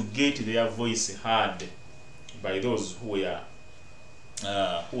able to get their voice heard by those who were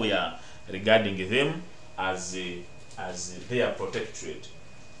regarding them as their protectorate.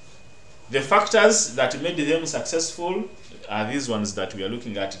 The factors that made them successful are these ones that we are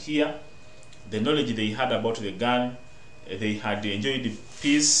looking at here. The knowledge they had about the gun, they had enjoyed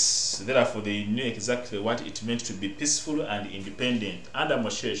peace, therefore they knew exactly what it meant to be peaceful and independent under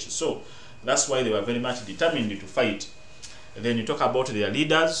Moshesh. So that's why they were very much determined to fight. And then you talk about their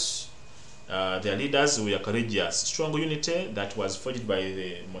leaders. Their leaders were courageous. Strong unity that was forged by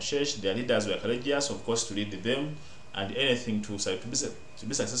the Moshesh. Their leaders were courageous, of course, to lead them. And anything to be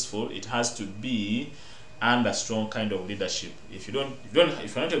successful, it has to be under strong kind of leadership. If you're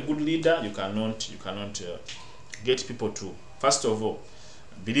not a good leader, you cannot get people to, first of all,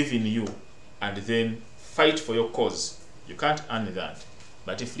 believe in you and then fight for your cause. You can't earn that.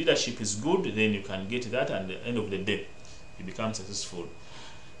 But if leadership is good, then you can get that, and at the end of the day, you become successful.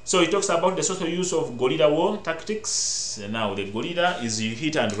 So he talks about the social use of guerrilla war tactics. Now, the guerrilla is you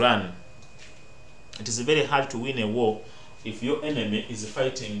hit and run. It is very hard to win a war if your enemy is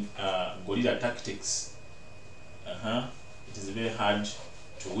fighting guerrilla tactics. It is very hard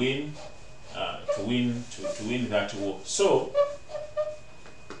to win that war. So,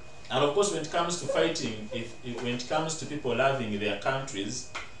 and of course, when it comes to fighting, when it comes to people loving their countries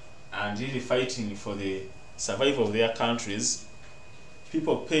and really fighting for the survival of their countries,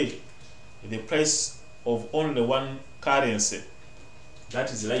 people pay the price of only one currency,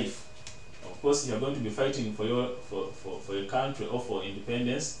 that is life. Of course, you are going to be fighting for your country or for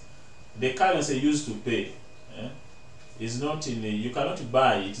independence. The currency used to pay is not in you cannot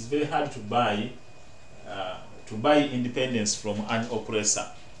buy. It is very hard to buy independence from an oppressor.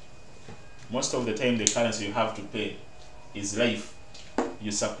 Most of the time, the currency you have to pay is life.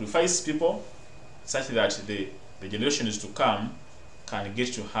 You sacrifice people such that the generations to come can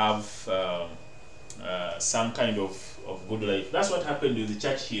get to have some kind of good life. That's what happened with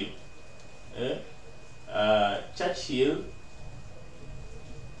Churchill. Churchill,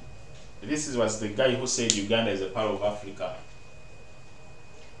 this was the guy who said Uganda is a part of Africa.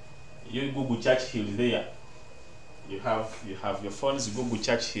 You Google Churchill there. You have your phones. Google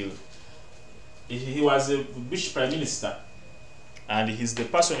Churchill. He was a British Prime Minister, and he's the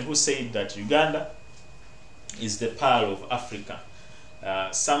person who said that Uganda is the pearl of Africa.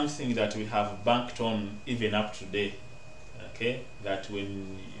 Something that we have banked on even up today. Okay, that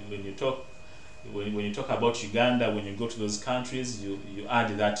when you talk about Uganda, when you go to those countries, you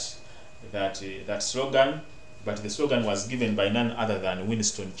add that slogan, but the slogan was given by none other than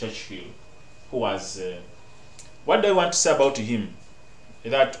Winston Churchill, who was. What do I want to say about him?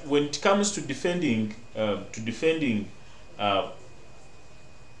 That when it comes to defending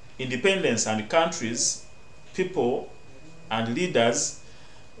independence and countries, people and leaders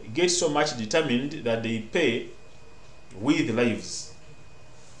get so much determined that they pay with lives.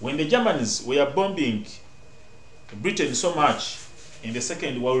 When the Germans were bombing Britain so much in the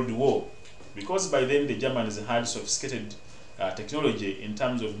Second World War, because by then the Germans had sophisticated technology in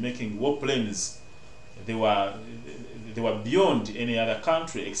terms of making warplanes, they were beyond any other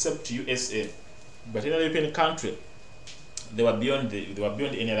country except USA. But in a European country, they were beyond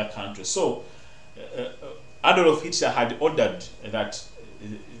any other country. So Adolf Hitler had ordered that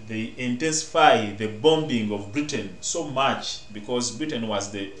they intensify the bombing of Britain so much, because Britain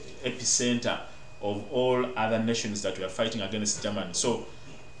was the epicenter of all other nations that were fighting against Germany. So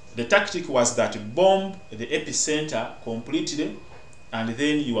the tactic was that bomb the epicenter completely, and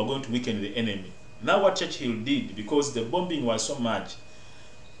then you are going to weaken the enemy. Now what Churchill did, because the bombing was so much,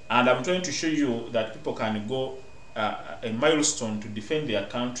 and I'm trying to show you that people can go a milestone to defend their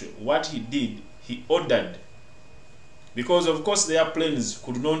country. What he did, he ordered, because of course their planes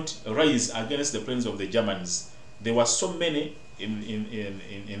could not rise against the planes of the Germans. There were so many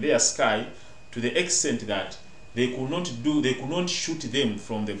in their sky, to the extent that they could not shoot them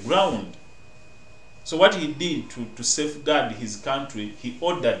from the ground. So what he did to safeguard his country, he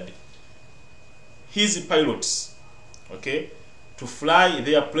ordered his pilots, okay, to fly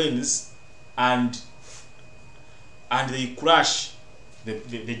their planes, and they crash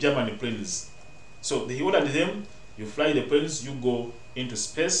the German planes. So he ordered them, you fly the planes, you go into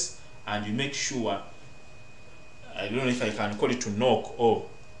space, and you make sure, I don't know if I can call it to knock, or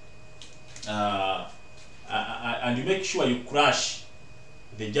and you make sure you crash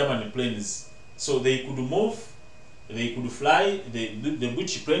the German planes, so they could move, they could fly the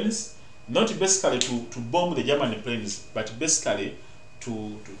British planes, not basically to bomb the German planes, but basically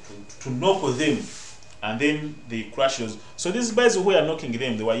to knock them, and then they crash those. So these guys who were knocking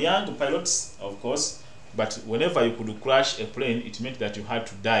them, they were young pilots, of course, but whenever you could crash a plane, it meant that you had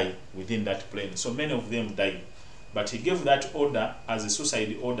to die within that plane. So many of them died. But he gave that order as a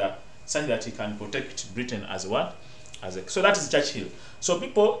suicide order, such that he can protect Britain as what? So that is Churchill. So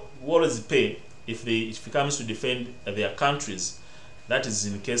people always pay if it comes to defend their countries. That is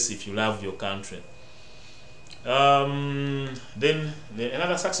in case if you love your country. Then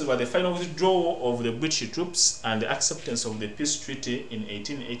another success was the final withdrawal of the British troops, and the acceptance of the peace treaty in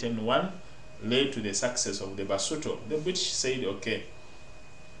 1881 led to the success of the Basuto. The British said, okay,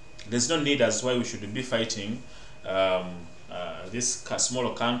 there's no need as why we should be fighting this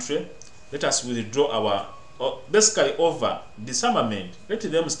smaller country. Let us withdraw basically over disarmament. Let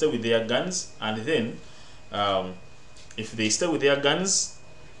them stay with their guns, and then if they stay with their guns,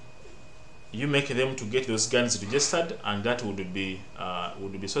 you make them to get those guns registered, and that would be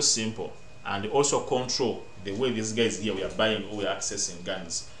so simple. And also control the way these guys here were buying or were accessing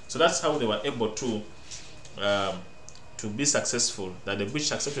guns. So that's how they were able to be successful, that the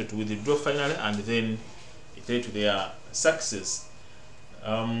British accepted to withdraw finally, and then it led to their success.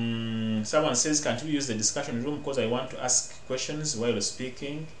 Someone says, can't we use the discussion room because I want to ask questions while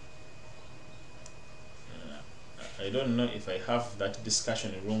speaking? I don't know if I have that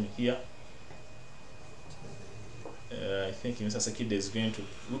discussion room here. I think Mr. Sekide is going to...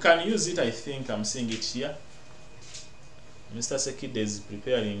 We can use it, I think. I'm seeing it here. Mr. Sekide is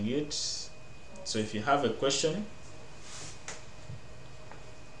preparing it. So if you have a question,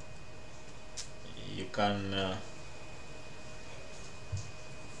 you can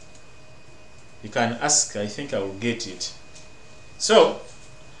ask. I think I will get it. So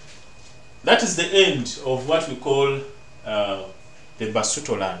that is the end of what we call the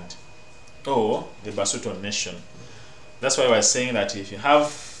Basuto land, or the Basuto nation. That's why I was saying that if you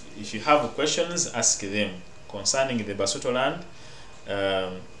have questions, ask them concerning the Basuto land.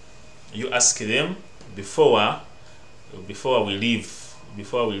 You ask them before we leave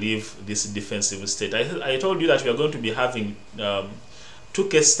this defensive state. I told you that we are going to be having 2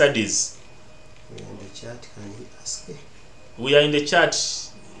 case studies. We are in the chat. Can you ask? We are in the chat.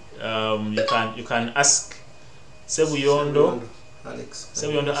 You can ask Sebuyondo Alex.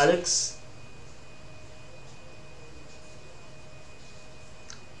 Sebuyondo Alex.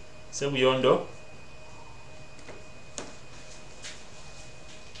 Sebuyondo.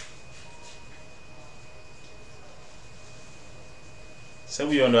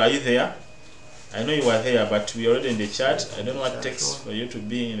 Sebuyondo, are you there? I know you are there, but we are already in the chat. I don't know what takes for you to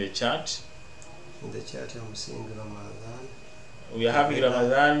be in the chat. In the chat, I'm seeing Ramadan. We are having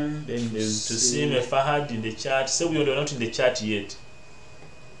Ramadan, then there's Tusime Fahad in the chat. Sebuyondo not in the chat yet.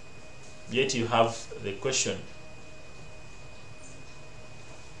 Yet you have the question.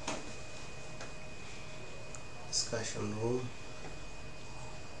 Discussion room.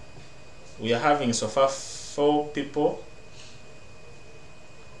 We are having so far 4 people,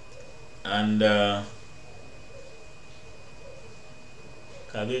 and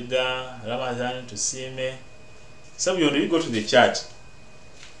Kabiga, Ramadan, Tusime. So you only go to the chat.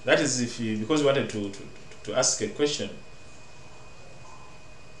 That is if you, because you wanted to ask a question.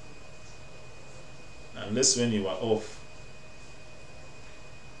 Unless when you are off.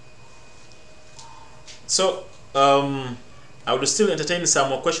 So I would still entertain some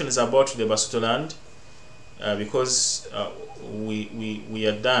more questions about the Basotho land, because we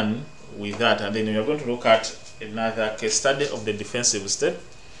are done with that, and then we are going to look at another case study of the defensive state,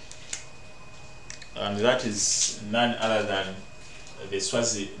 and that is none other than the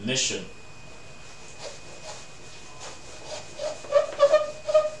Swazi nation.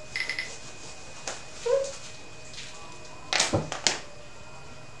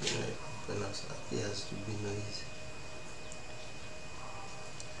 Appears to be noisy.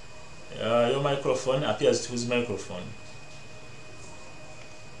 Your microphone appears to use microphone.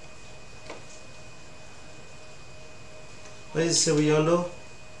 Where is Sebuyondo?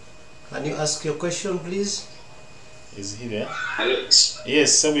 Can you ask your question, please? Is he there? Hello.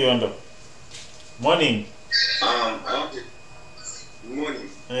 Yes, Sebuyondo. Morning. Morning.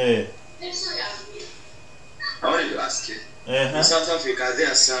 Eh. I wanted to ask you. In South Africa,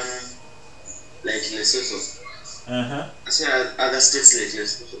 there are some like Lesotho. I say other states like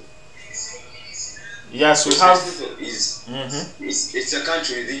Lesotho. Yes, we have. Lesotho is it's a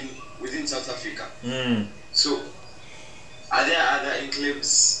country within South Africa. So, are there other enclaves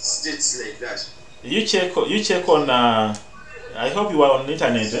states like that? You check on. I hope you are on the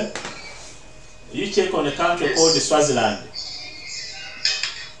internet. Eh? You check on a country called Swaziland.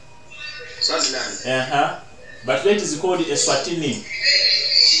 Swaziland. But that is called Eswatini.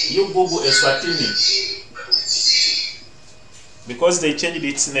 You Google Eswatini because they changed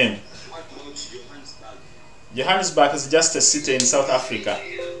its name. What about Johannesburg? Johannesburg is just a city in South Africa.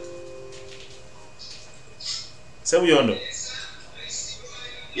 Sebuyondo.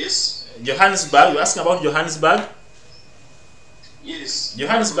 Yes. Johannesburg. You're asking about Johannesburg? Yes.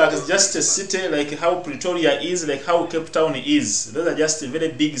 Johannesburg is just a city like how Pretoria is, like how Cape Town is. Those are just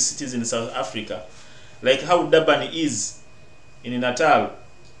very big cities in South Africa. Like how Durban is in Natal.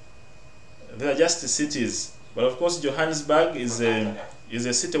 They are just cities. But of course Johannesburg is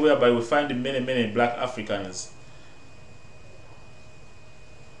a city whereby we find many black Africans.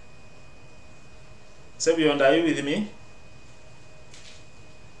 Sebuyondo, are you with me?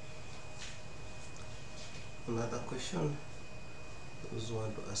 Another question. Those who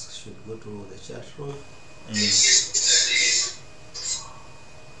want to ask should go to the chat room.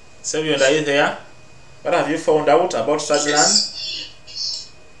 Sebuyondo, are you there? What have you found out about Swaziland?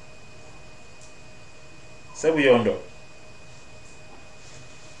 Sebuyondo.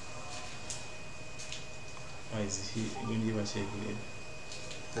 Why is he going to give a check again?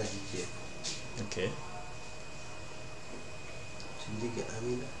 Okay.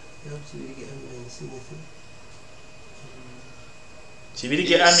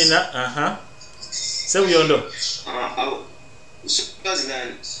 Chibirige Amina, Sebuyondo.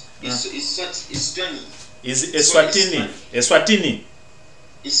 Swaziland is Eswatini. Is Eswatini. Eswatini.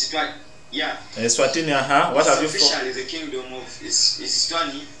 Yeah. Eswatini, What have you found? Officially the kingdom of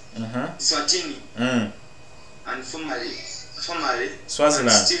Eswatini. Eswatini. And formerly Swaziland.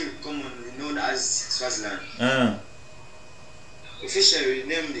 and still commonly known as Swaziland. Officially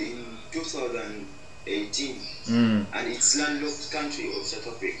named in 2018 and it's landlocked country of South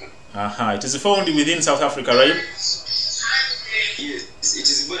Africa. It is found within South Africa, right? Yes, it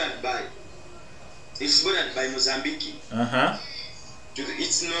is bordered by Mozambique. To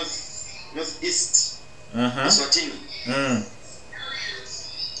its northeast. Eswatini.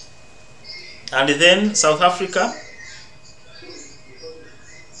 And then South Africa.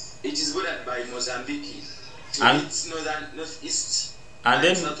 It is bordered by Mozambique to And its northeast. And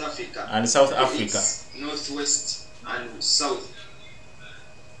then South Africa. And South to Africa. its northwest and south.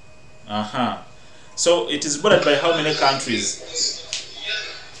 So it is bordered by how many countries?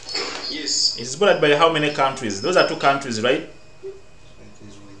 Yes. It is bordered by how many countries? Those are two countries, right?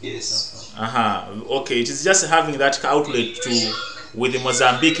 Yes. Okay, it is just having that outlet to with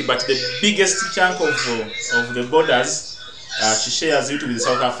Mozambique, but the biggest chunk of the borders she shares it with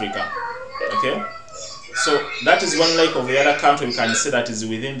South Africa. Okay, so that is one like of the other country we can say that is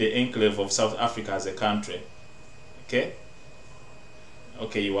within the enclave of South Africa as a country.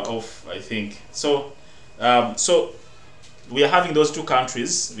 Okay, you are off, I think. So so we are having those two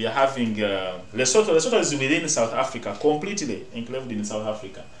countries. We are having Lesotho. Lesotho is within South Africa, completely enclaved in South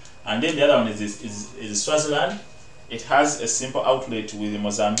Africa. And then the other one is Swaziland. It has a simple outlet with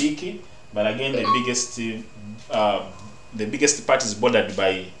Mozambique, but again the biggest part is bordered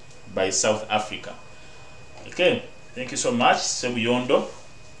by South Africa. Okay, thank you so much, Sebuyondo.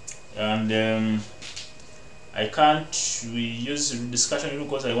 And I can't use discussion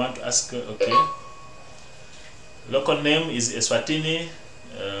because I want to ask. Okay, local name is Eswatini.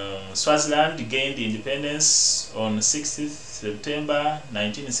 Swaziland gained independence on 6th September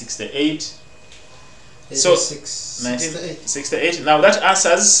 1968. So 1968. 1968. Now that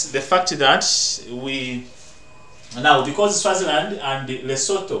answers the fact that now because Swaziland and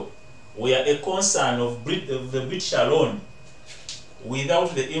Lesotho were a concern of the British alone,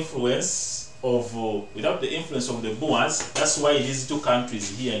 without the influence of the Boers. That's why these two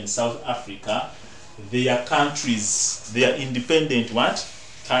countries here in South Africa, they are independent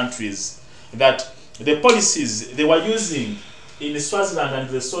countries, that the policies they were using in Swaziland and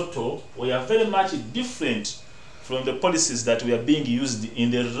Lesotho were very much different from the policies that were being used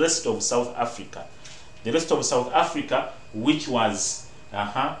in the rest of South Africa. The rest of South Africa, which was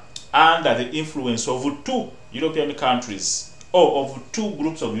under the influence of two European countries, or of two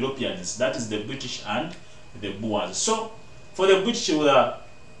groups of Europeans, that is the British and the Boers. So for the British, were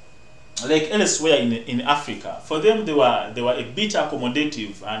like elsewhere in Africa, for them they were a bit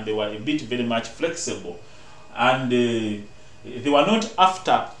accommodative, and they were a bit very much flexible, and they were not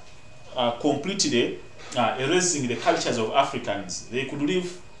after completely erasing the cultures of Africans. They could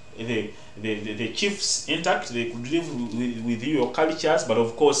leave the chiefs intact, they could live with your cultures, but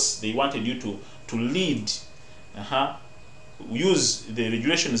of course they wanted you to lead, use the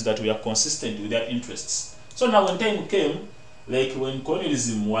regulations that were consistent with their interests. So now when time came, like when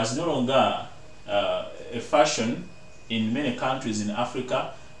colonialism was no longer a fashion in many countries in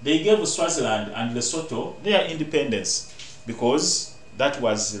Africa, they gave Swaziland and Lesotho their independence, because that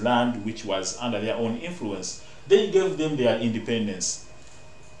was land which was under their own influence. They gave them their independence.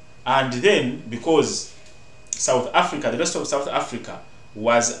 And then, because South Africa, the rest of South Africa,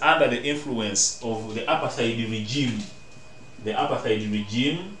 was under the influence of the apartheid regime,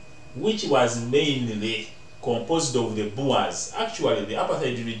 which was mainly composed of the Boers. Actually, the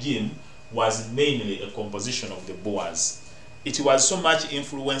apartheid regime was mainly a composition of the Boers. It was so much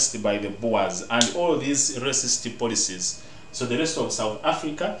influenced by the Boers and all these racist policies. So the rest of South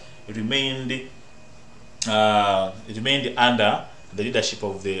Africa remained under the leadership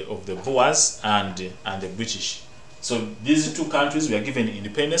of the Boers and the British. So these two countries were given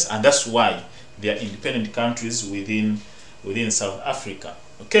independence, and that's why they are independent countries within South Africa.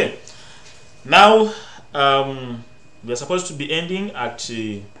 Okay. Now we are supposed to be ending at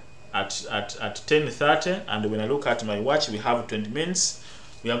 10:30, and when I look at my watch, we have 20 minutes.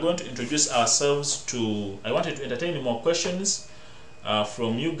 We are going to introduce ourselves to. I wanted to entertain more questions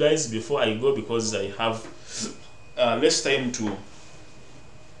from you guys before I go, because I have less time to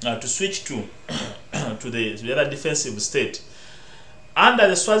switch to the other defensive state. Under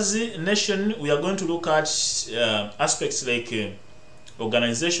the Swazi nation, we are going to look at aspects like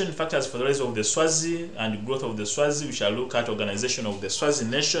organization, factors for the rise of the Swazi and growth of the Swazi. We shall look at organization of the Swazi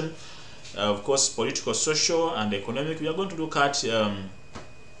nation, of course, political, social, and economic. We are going to look at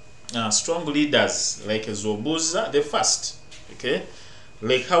strong leaders like Zobuza the first, okay,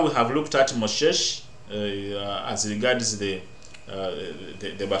 like how we have looked at Moshesh as regards the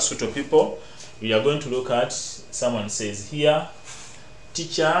Basotho people. We are going to look at, someone says here,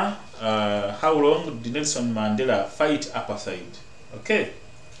 teacher, how long did Nelson Mandela fight apartheid? Okay,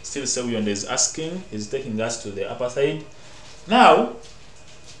 still Sewionde is asking, is taking us to the apartheid. Now,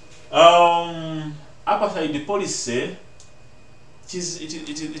 apartheid policy,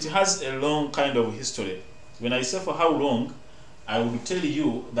 it has a long kind of history. When I say for how long, I will tell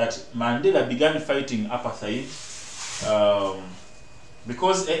you that Mandela began fighting apartheid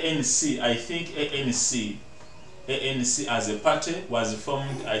because ANC, I think ANC as a party was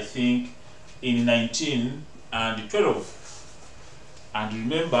formed, I think, in 1912. And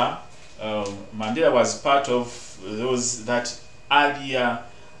remember, Mandela was part of those that earlier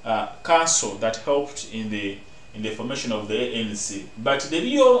council that helped in the formation of the ANC. But the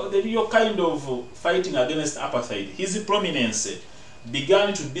real kind of fighting against apartheid, his prominence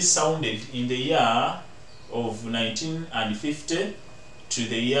began to be sounded in the year of 1950 to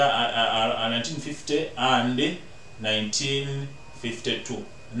the year 1950 and 1952.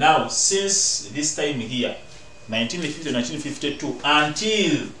 Now, since this time here, 1950 to 1952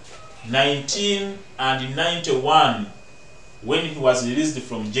 until 1991, when he was released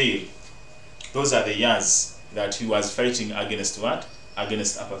from jail, those are the years that he was fighting against what?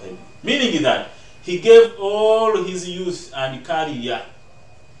 Against apartheid. Meaning that he gave all his youth and career,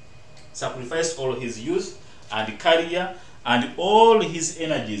 sacrificed all his youth and career and all his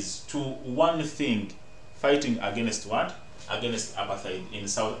energies to one thing, fighting against what? Against apartheid in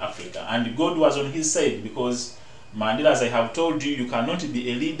South Africa. And God was on his side, because Mandela, as I have told you, you cannot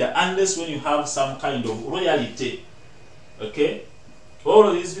be a leader unless when you have some kind of royalty. Okay? All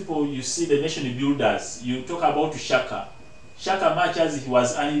of these people, you see, the nation builders, you talk about Shaka. Shaka, much as he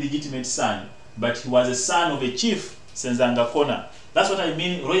was an illegitimate son, but he was a son of a chief, Senzanga Kona. That's what I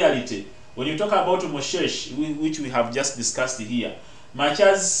mean, royalty. When you talk about Moshesh, which we have just discussed here, much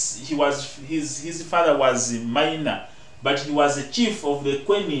as his father was minor, but he was a chief of the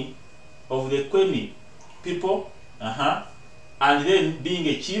Kweni people, and then being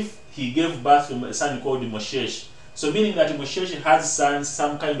a chief, he gave birth to a son called Moshesh. So meaning that Moshesh has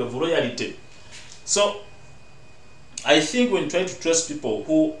some kind of royalty. So I think when you try to trace people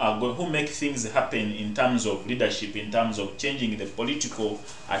who make things happen in terms of leadership, in terms of changing the political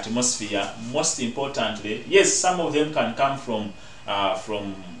atmosphere, most importantly, yes, some of them can come from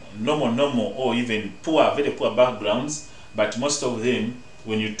normal or even very poor backgrounds, but most of them,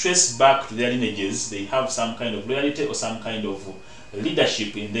 when you trace back to their lineages, they have some kind of loyalty or some kind of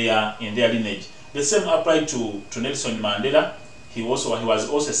leadership in their lineage. The same applied to Nelson Mandela. He was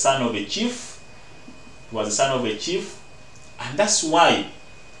also a son of a chief. He was a son of a chief, and that's why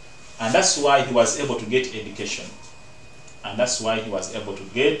he was able to get education. And that's why he was able to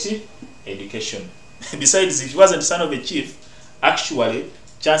get education. Besides, if he wasn't son of a chief, actually,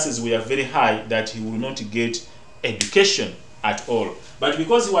 chances were very high that he would not get education at all. But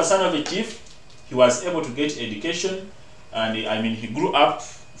because he was son of a chief, he was able to get education, and I mean, he grew up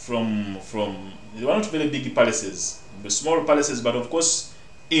from they were not very big palaces, small palaces, but of course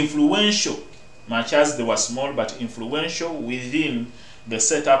influential. Much as they were small, but influential within the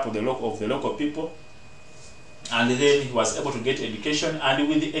setup of the local people. And then he was able to get education, and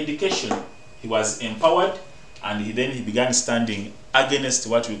with the education, he was empowered, and then he began standing against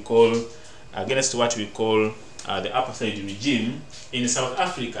what we call the apartheid regime in South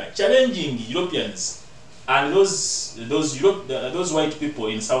Africa, challenging Europeans and those white people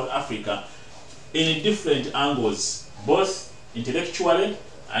in South Africa in different angles, both intellectually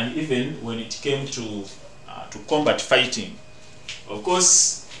and even when it came to combat fighting. Of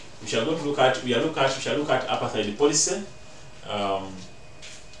course, we shall look at apartheid policy,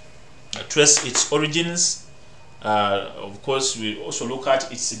 trace its origins. Of course, we also look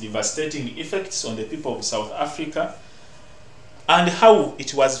at its devastating effects on the people of South Africa and how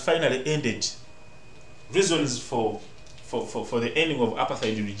it was finally ended. Reasons for the ending of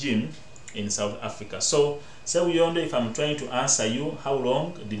apartheid regime in South Africa. So we wonder, if I'm trying to answer you, how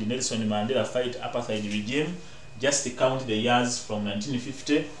long did Nelson Mandela fight apartheid regime? Just count the years from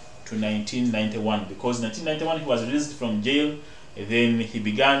 1950 to 1991, because 1991 he was released from jail, and then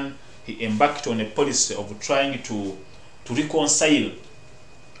he embarked on a policy of trying to reconcile,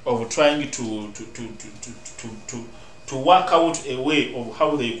 of trying to work out a way of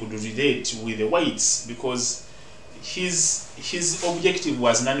how they could relate with the whites, because his objective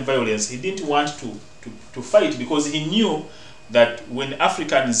was non-violence. He didn't want to fight, because he knew that when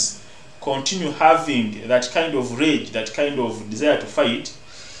Africans continue having that kind of rage, that kind of desire to fight,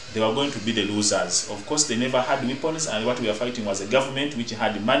 they were going to be the losers. Of course, they never had weapons, and what we were fighting was a government which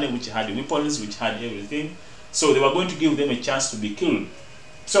had money, which had weapons, which had everything. So they were going to give them a chance to be killed.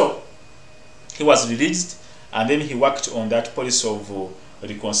 So he was released, and then he worked on that policy of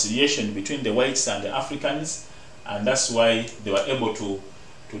reconciliation between the whites and the Africans, and that's why they were able to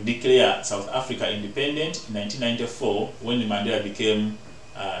declare South Africa independent in 1994, when Mandela became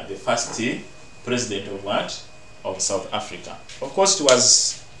the first president of South Africa. Of course, it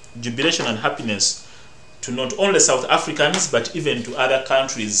was jubilation and happiness to not only South Africans, but even to other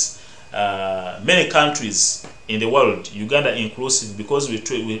countries, many countries in the world, Uganda inclusive, because we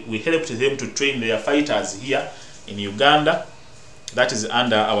helped them to train their fighters here in Uganda. That is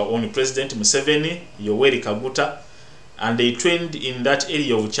under our own president Museveni, Yoweri Kaguta, and they trained in that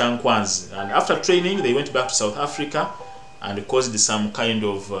area of Chankwanzi. And after training, they went back to South Africa and caused some kind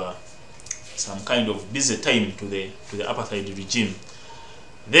of busy time to the apartheid regime.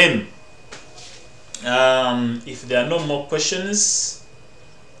 Then, if there are no more questions,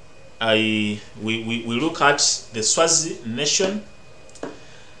 we look at the Swazi nation.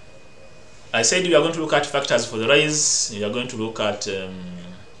 I said we are going to look at factors for the rise. We are going to look at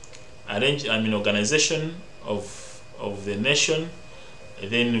organization of the nation.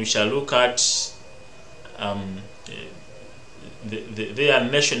 Then we shall look at their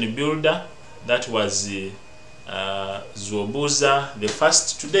nation builder, that was Zwobuza the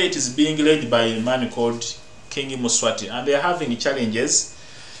first. Today it is being led by a man called King Mswati, and they are having challenges.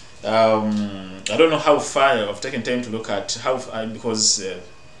 I don't know how far I've taken time to look at how far, because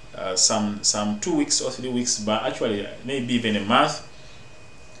some 2 weeks or 3 weeks, but actually maybe even a month,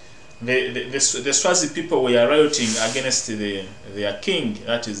 the Swazi people were rioting against their king,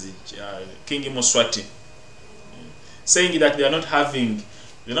 that is King Mswati, saying that they're not having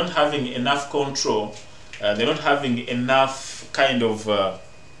enough control, they're not having enough kind of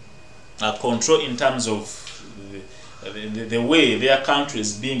control in terms of the way their country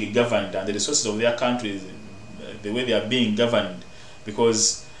is being governed and the resources of their country, the way they are being governed,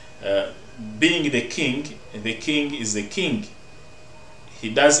 because being the king is the king. He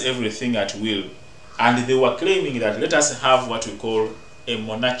does everything at will, and they were claiming that let us have what we call a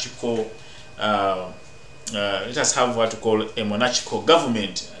monarchical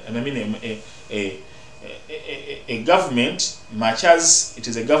government. And I mean a government, much as it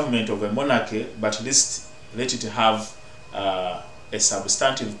is a government of a monarchy, but at least let it have a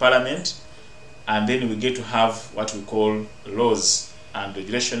substantive parliament, and then we get to have what we call laws and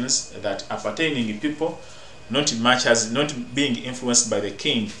regulations that are pertaining to people, not being influenced by the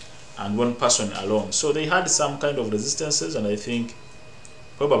king and one person alone. So they had some kind of resistances, and I think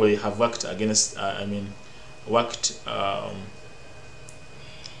probably have worked against, on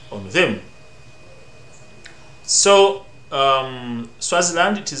them. So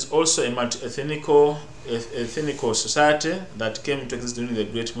Swaziland, it is also a multi-ethnical society that came into existence during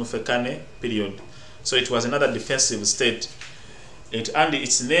the Great Mufekane period. So it was another defensive state. It earned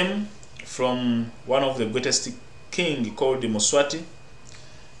its name from one of the greatest king called Muswati.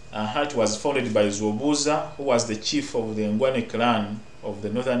 It was founded by Zwobuza, who was the chief of the Ngwane clan of the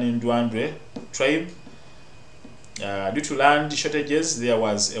northern Ndwandwe tribe. Due to land shortages, there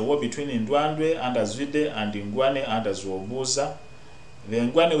was a war between Ndwandwe under Zwide and Ngwane under Zwobuza. The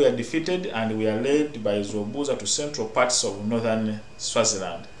Ngwane were defeated and were led by Zwobuza to central parts of northern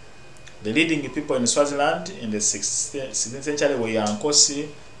Swaziland. The leading people in Swaziland in the 16th century were Yankosi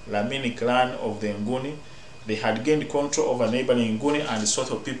Lamini clan of the Nguni. They had gained control over neighboring Nguni and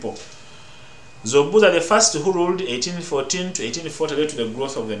Sotho people. Zwobuza, the first who ruled 1814 to 1840, led to the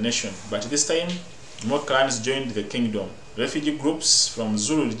growth of the nation. But this time, more clans joined the kingdom. Refugee groups from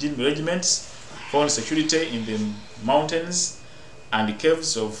Zulu regiments found security in the mountains and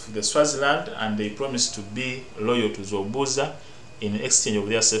caves of the Swaziland, and they promised to be loyal to Zwobuza in exchange of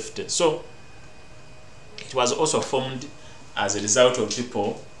their safety. So it was also formed as a result of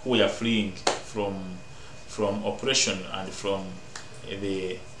people who were fleeing from oppression and from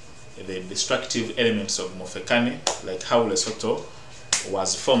the destructive elements of Mofekane, like how Lesotho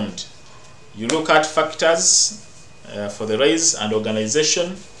was formed. You look at factors for the rise and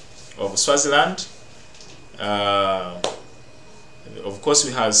organization of Swaziland. Of course,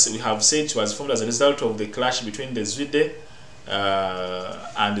 we have said it was formed as a result of the clash between the Zwide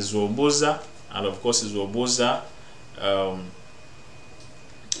and Zwobuza, and of course Zwobuza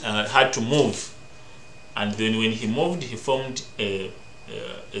had to move, and then when he moved, he formed a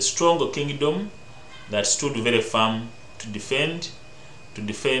stronger kingdom that stood very firm to defend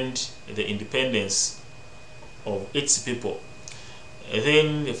the independence of its people.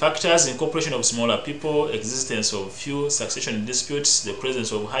 Then the factors: incorporation of smaller people, existence of few succession disputes, the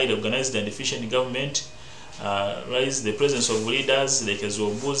presence of highly organized and efficient government, the presence of leaders like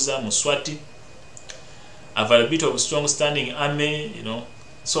Zwobuza, Muswati, availability of strong standing army,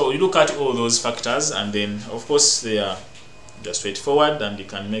 So you look at all those factors, and then of course they are straightforward, and you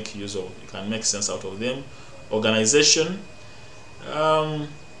can make sense out of them. Organization.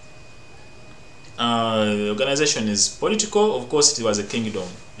 The organization is political. Of course, it was a kingdom.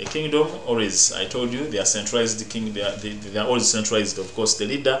 A kingdom always, I told you, they are centralized. They are always centralized. Of course, the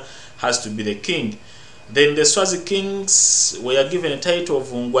leader has to be the king. Then the Swazi kings were given a title of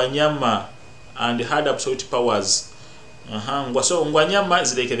Ngwanyama and had absolute powers. So Ngwanyama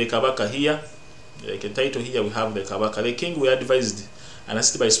is like the Kabaka here. Like a title here, we have the Kabaka. The king were advised and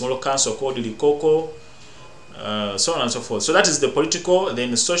assisted by a small council called Likoko. So on and so forth. So that is the political.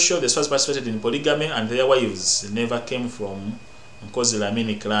 Then the social, the Swazi participated in polygamy, and their wives never came from Nkosi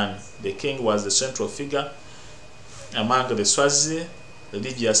Lamini clan. The king was the central figure among the Swazi,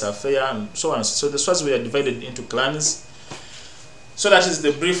 religious affair, and so on. So the Swazi were divided into clans. So that is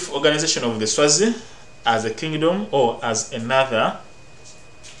the brief organization of the Swazi as a kingdom, or as another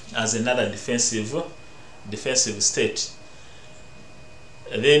defensive state.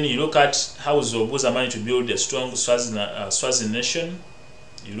 And then you look at how Zwobuza managed to build a strong Swazi nation.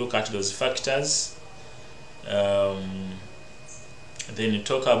 You look at those factors. Then you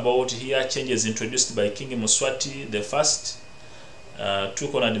talk about here changes introduced by King Muswati the First.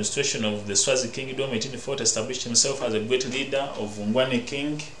 Took on administration of the Swazi kingdom. 1840, established himself as a great leader of Ngwane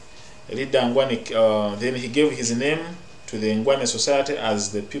king. Then he gave his name to the Ngwane society as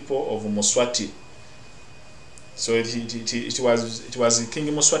the people of Muswati. So it was King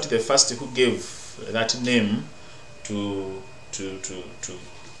Muswati the First who gave that name to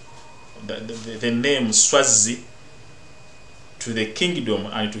the name Swazi to the kingdom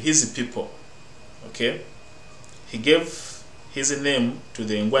and to his people. Okay, he gave his name to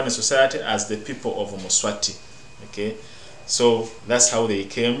the Ngwane society as the people of Muswati. Okay, so that's how they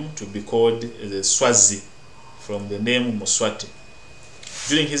came to be called the Swazi, from the name Mswati.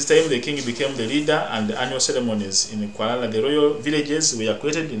 During his time, the king became the leader, and the annual ceremonies in Kuala, the royal villages were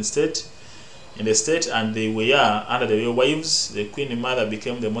created in the state, and they were under the royal wives. The queen mother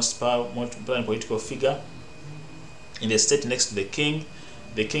became the most important political figure in the state next to the king.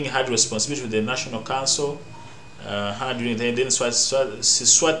 The king had responsibility with the national council. During the then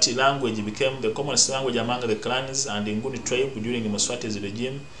Swati language became the commonest language among the clans and the Nguni tribe during the Mswati's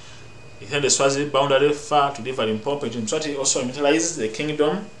regime. He had the Swazi boundary far to differ in property. Mswati also militarized the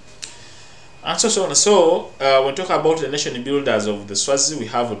kingdom, and so on. So when we talk about the nation builders of the Swazi, we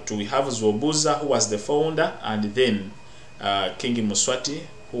have Zwobuza, who was the founder, and then King Mswati,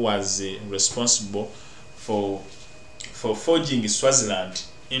 who was responsible for forging Swaziland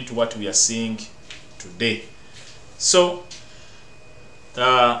into what we are seeing today. So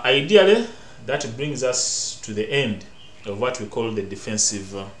ideally, that brings us to the end of what we call the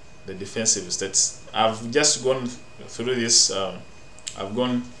defensive states. I've just gone through this. I've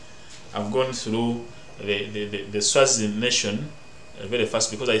gone through the Swazi nation very fast,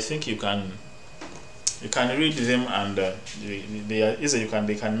 because I think you can read them, and they are easy.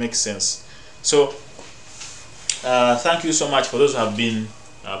 They can make sense. So thank you so much for those who have been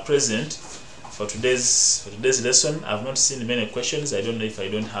present for today's lesson. I've not seen many questions. I don't know if I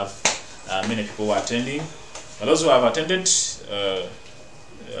don't have many people who are attending. But those who have attended,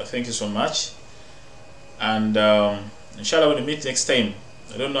 thank you so much. And inshallah, when we meet next time,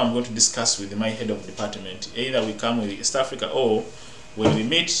 I don't know, I'm going to discuss with my head of department. Either we come with East Africa, or when we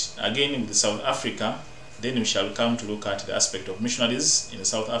meet again with South Africa, then we shall come to look at the aspect of missionaries in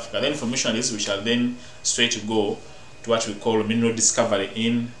South Africa. Then from missionaries, we shall then straight go to what we call mineral discovery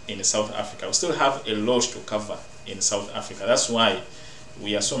in South Africa. We still have a lot to cover in South Africa. That's why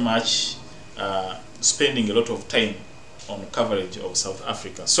we are so much spending a lot of time on coverage of South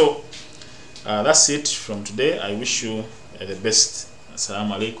Africa. So that's it from today. I wish you the best.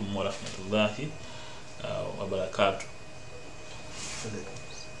 Assalamu alaikum wa rahmatullahi wa barakatuh.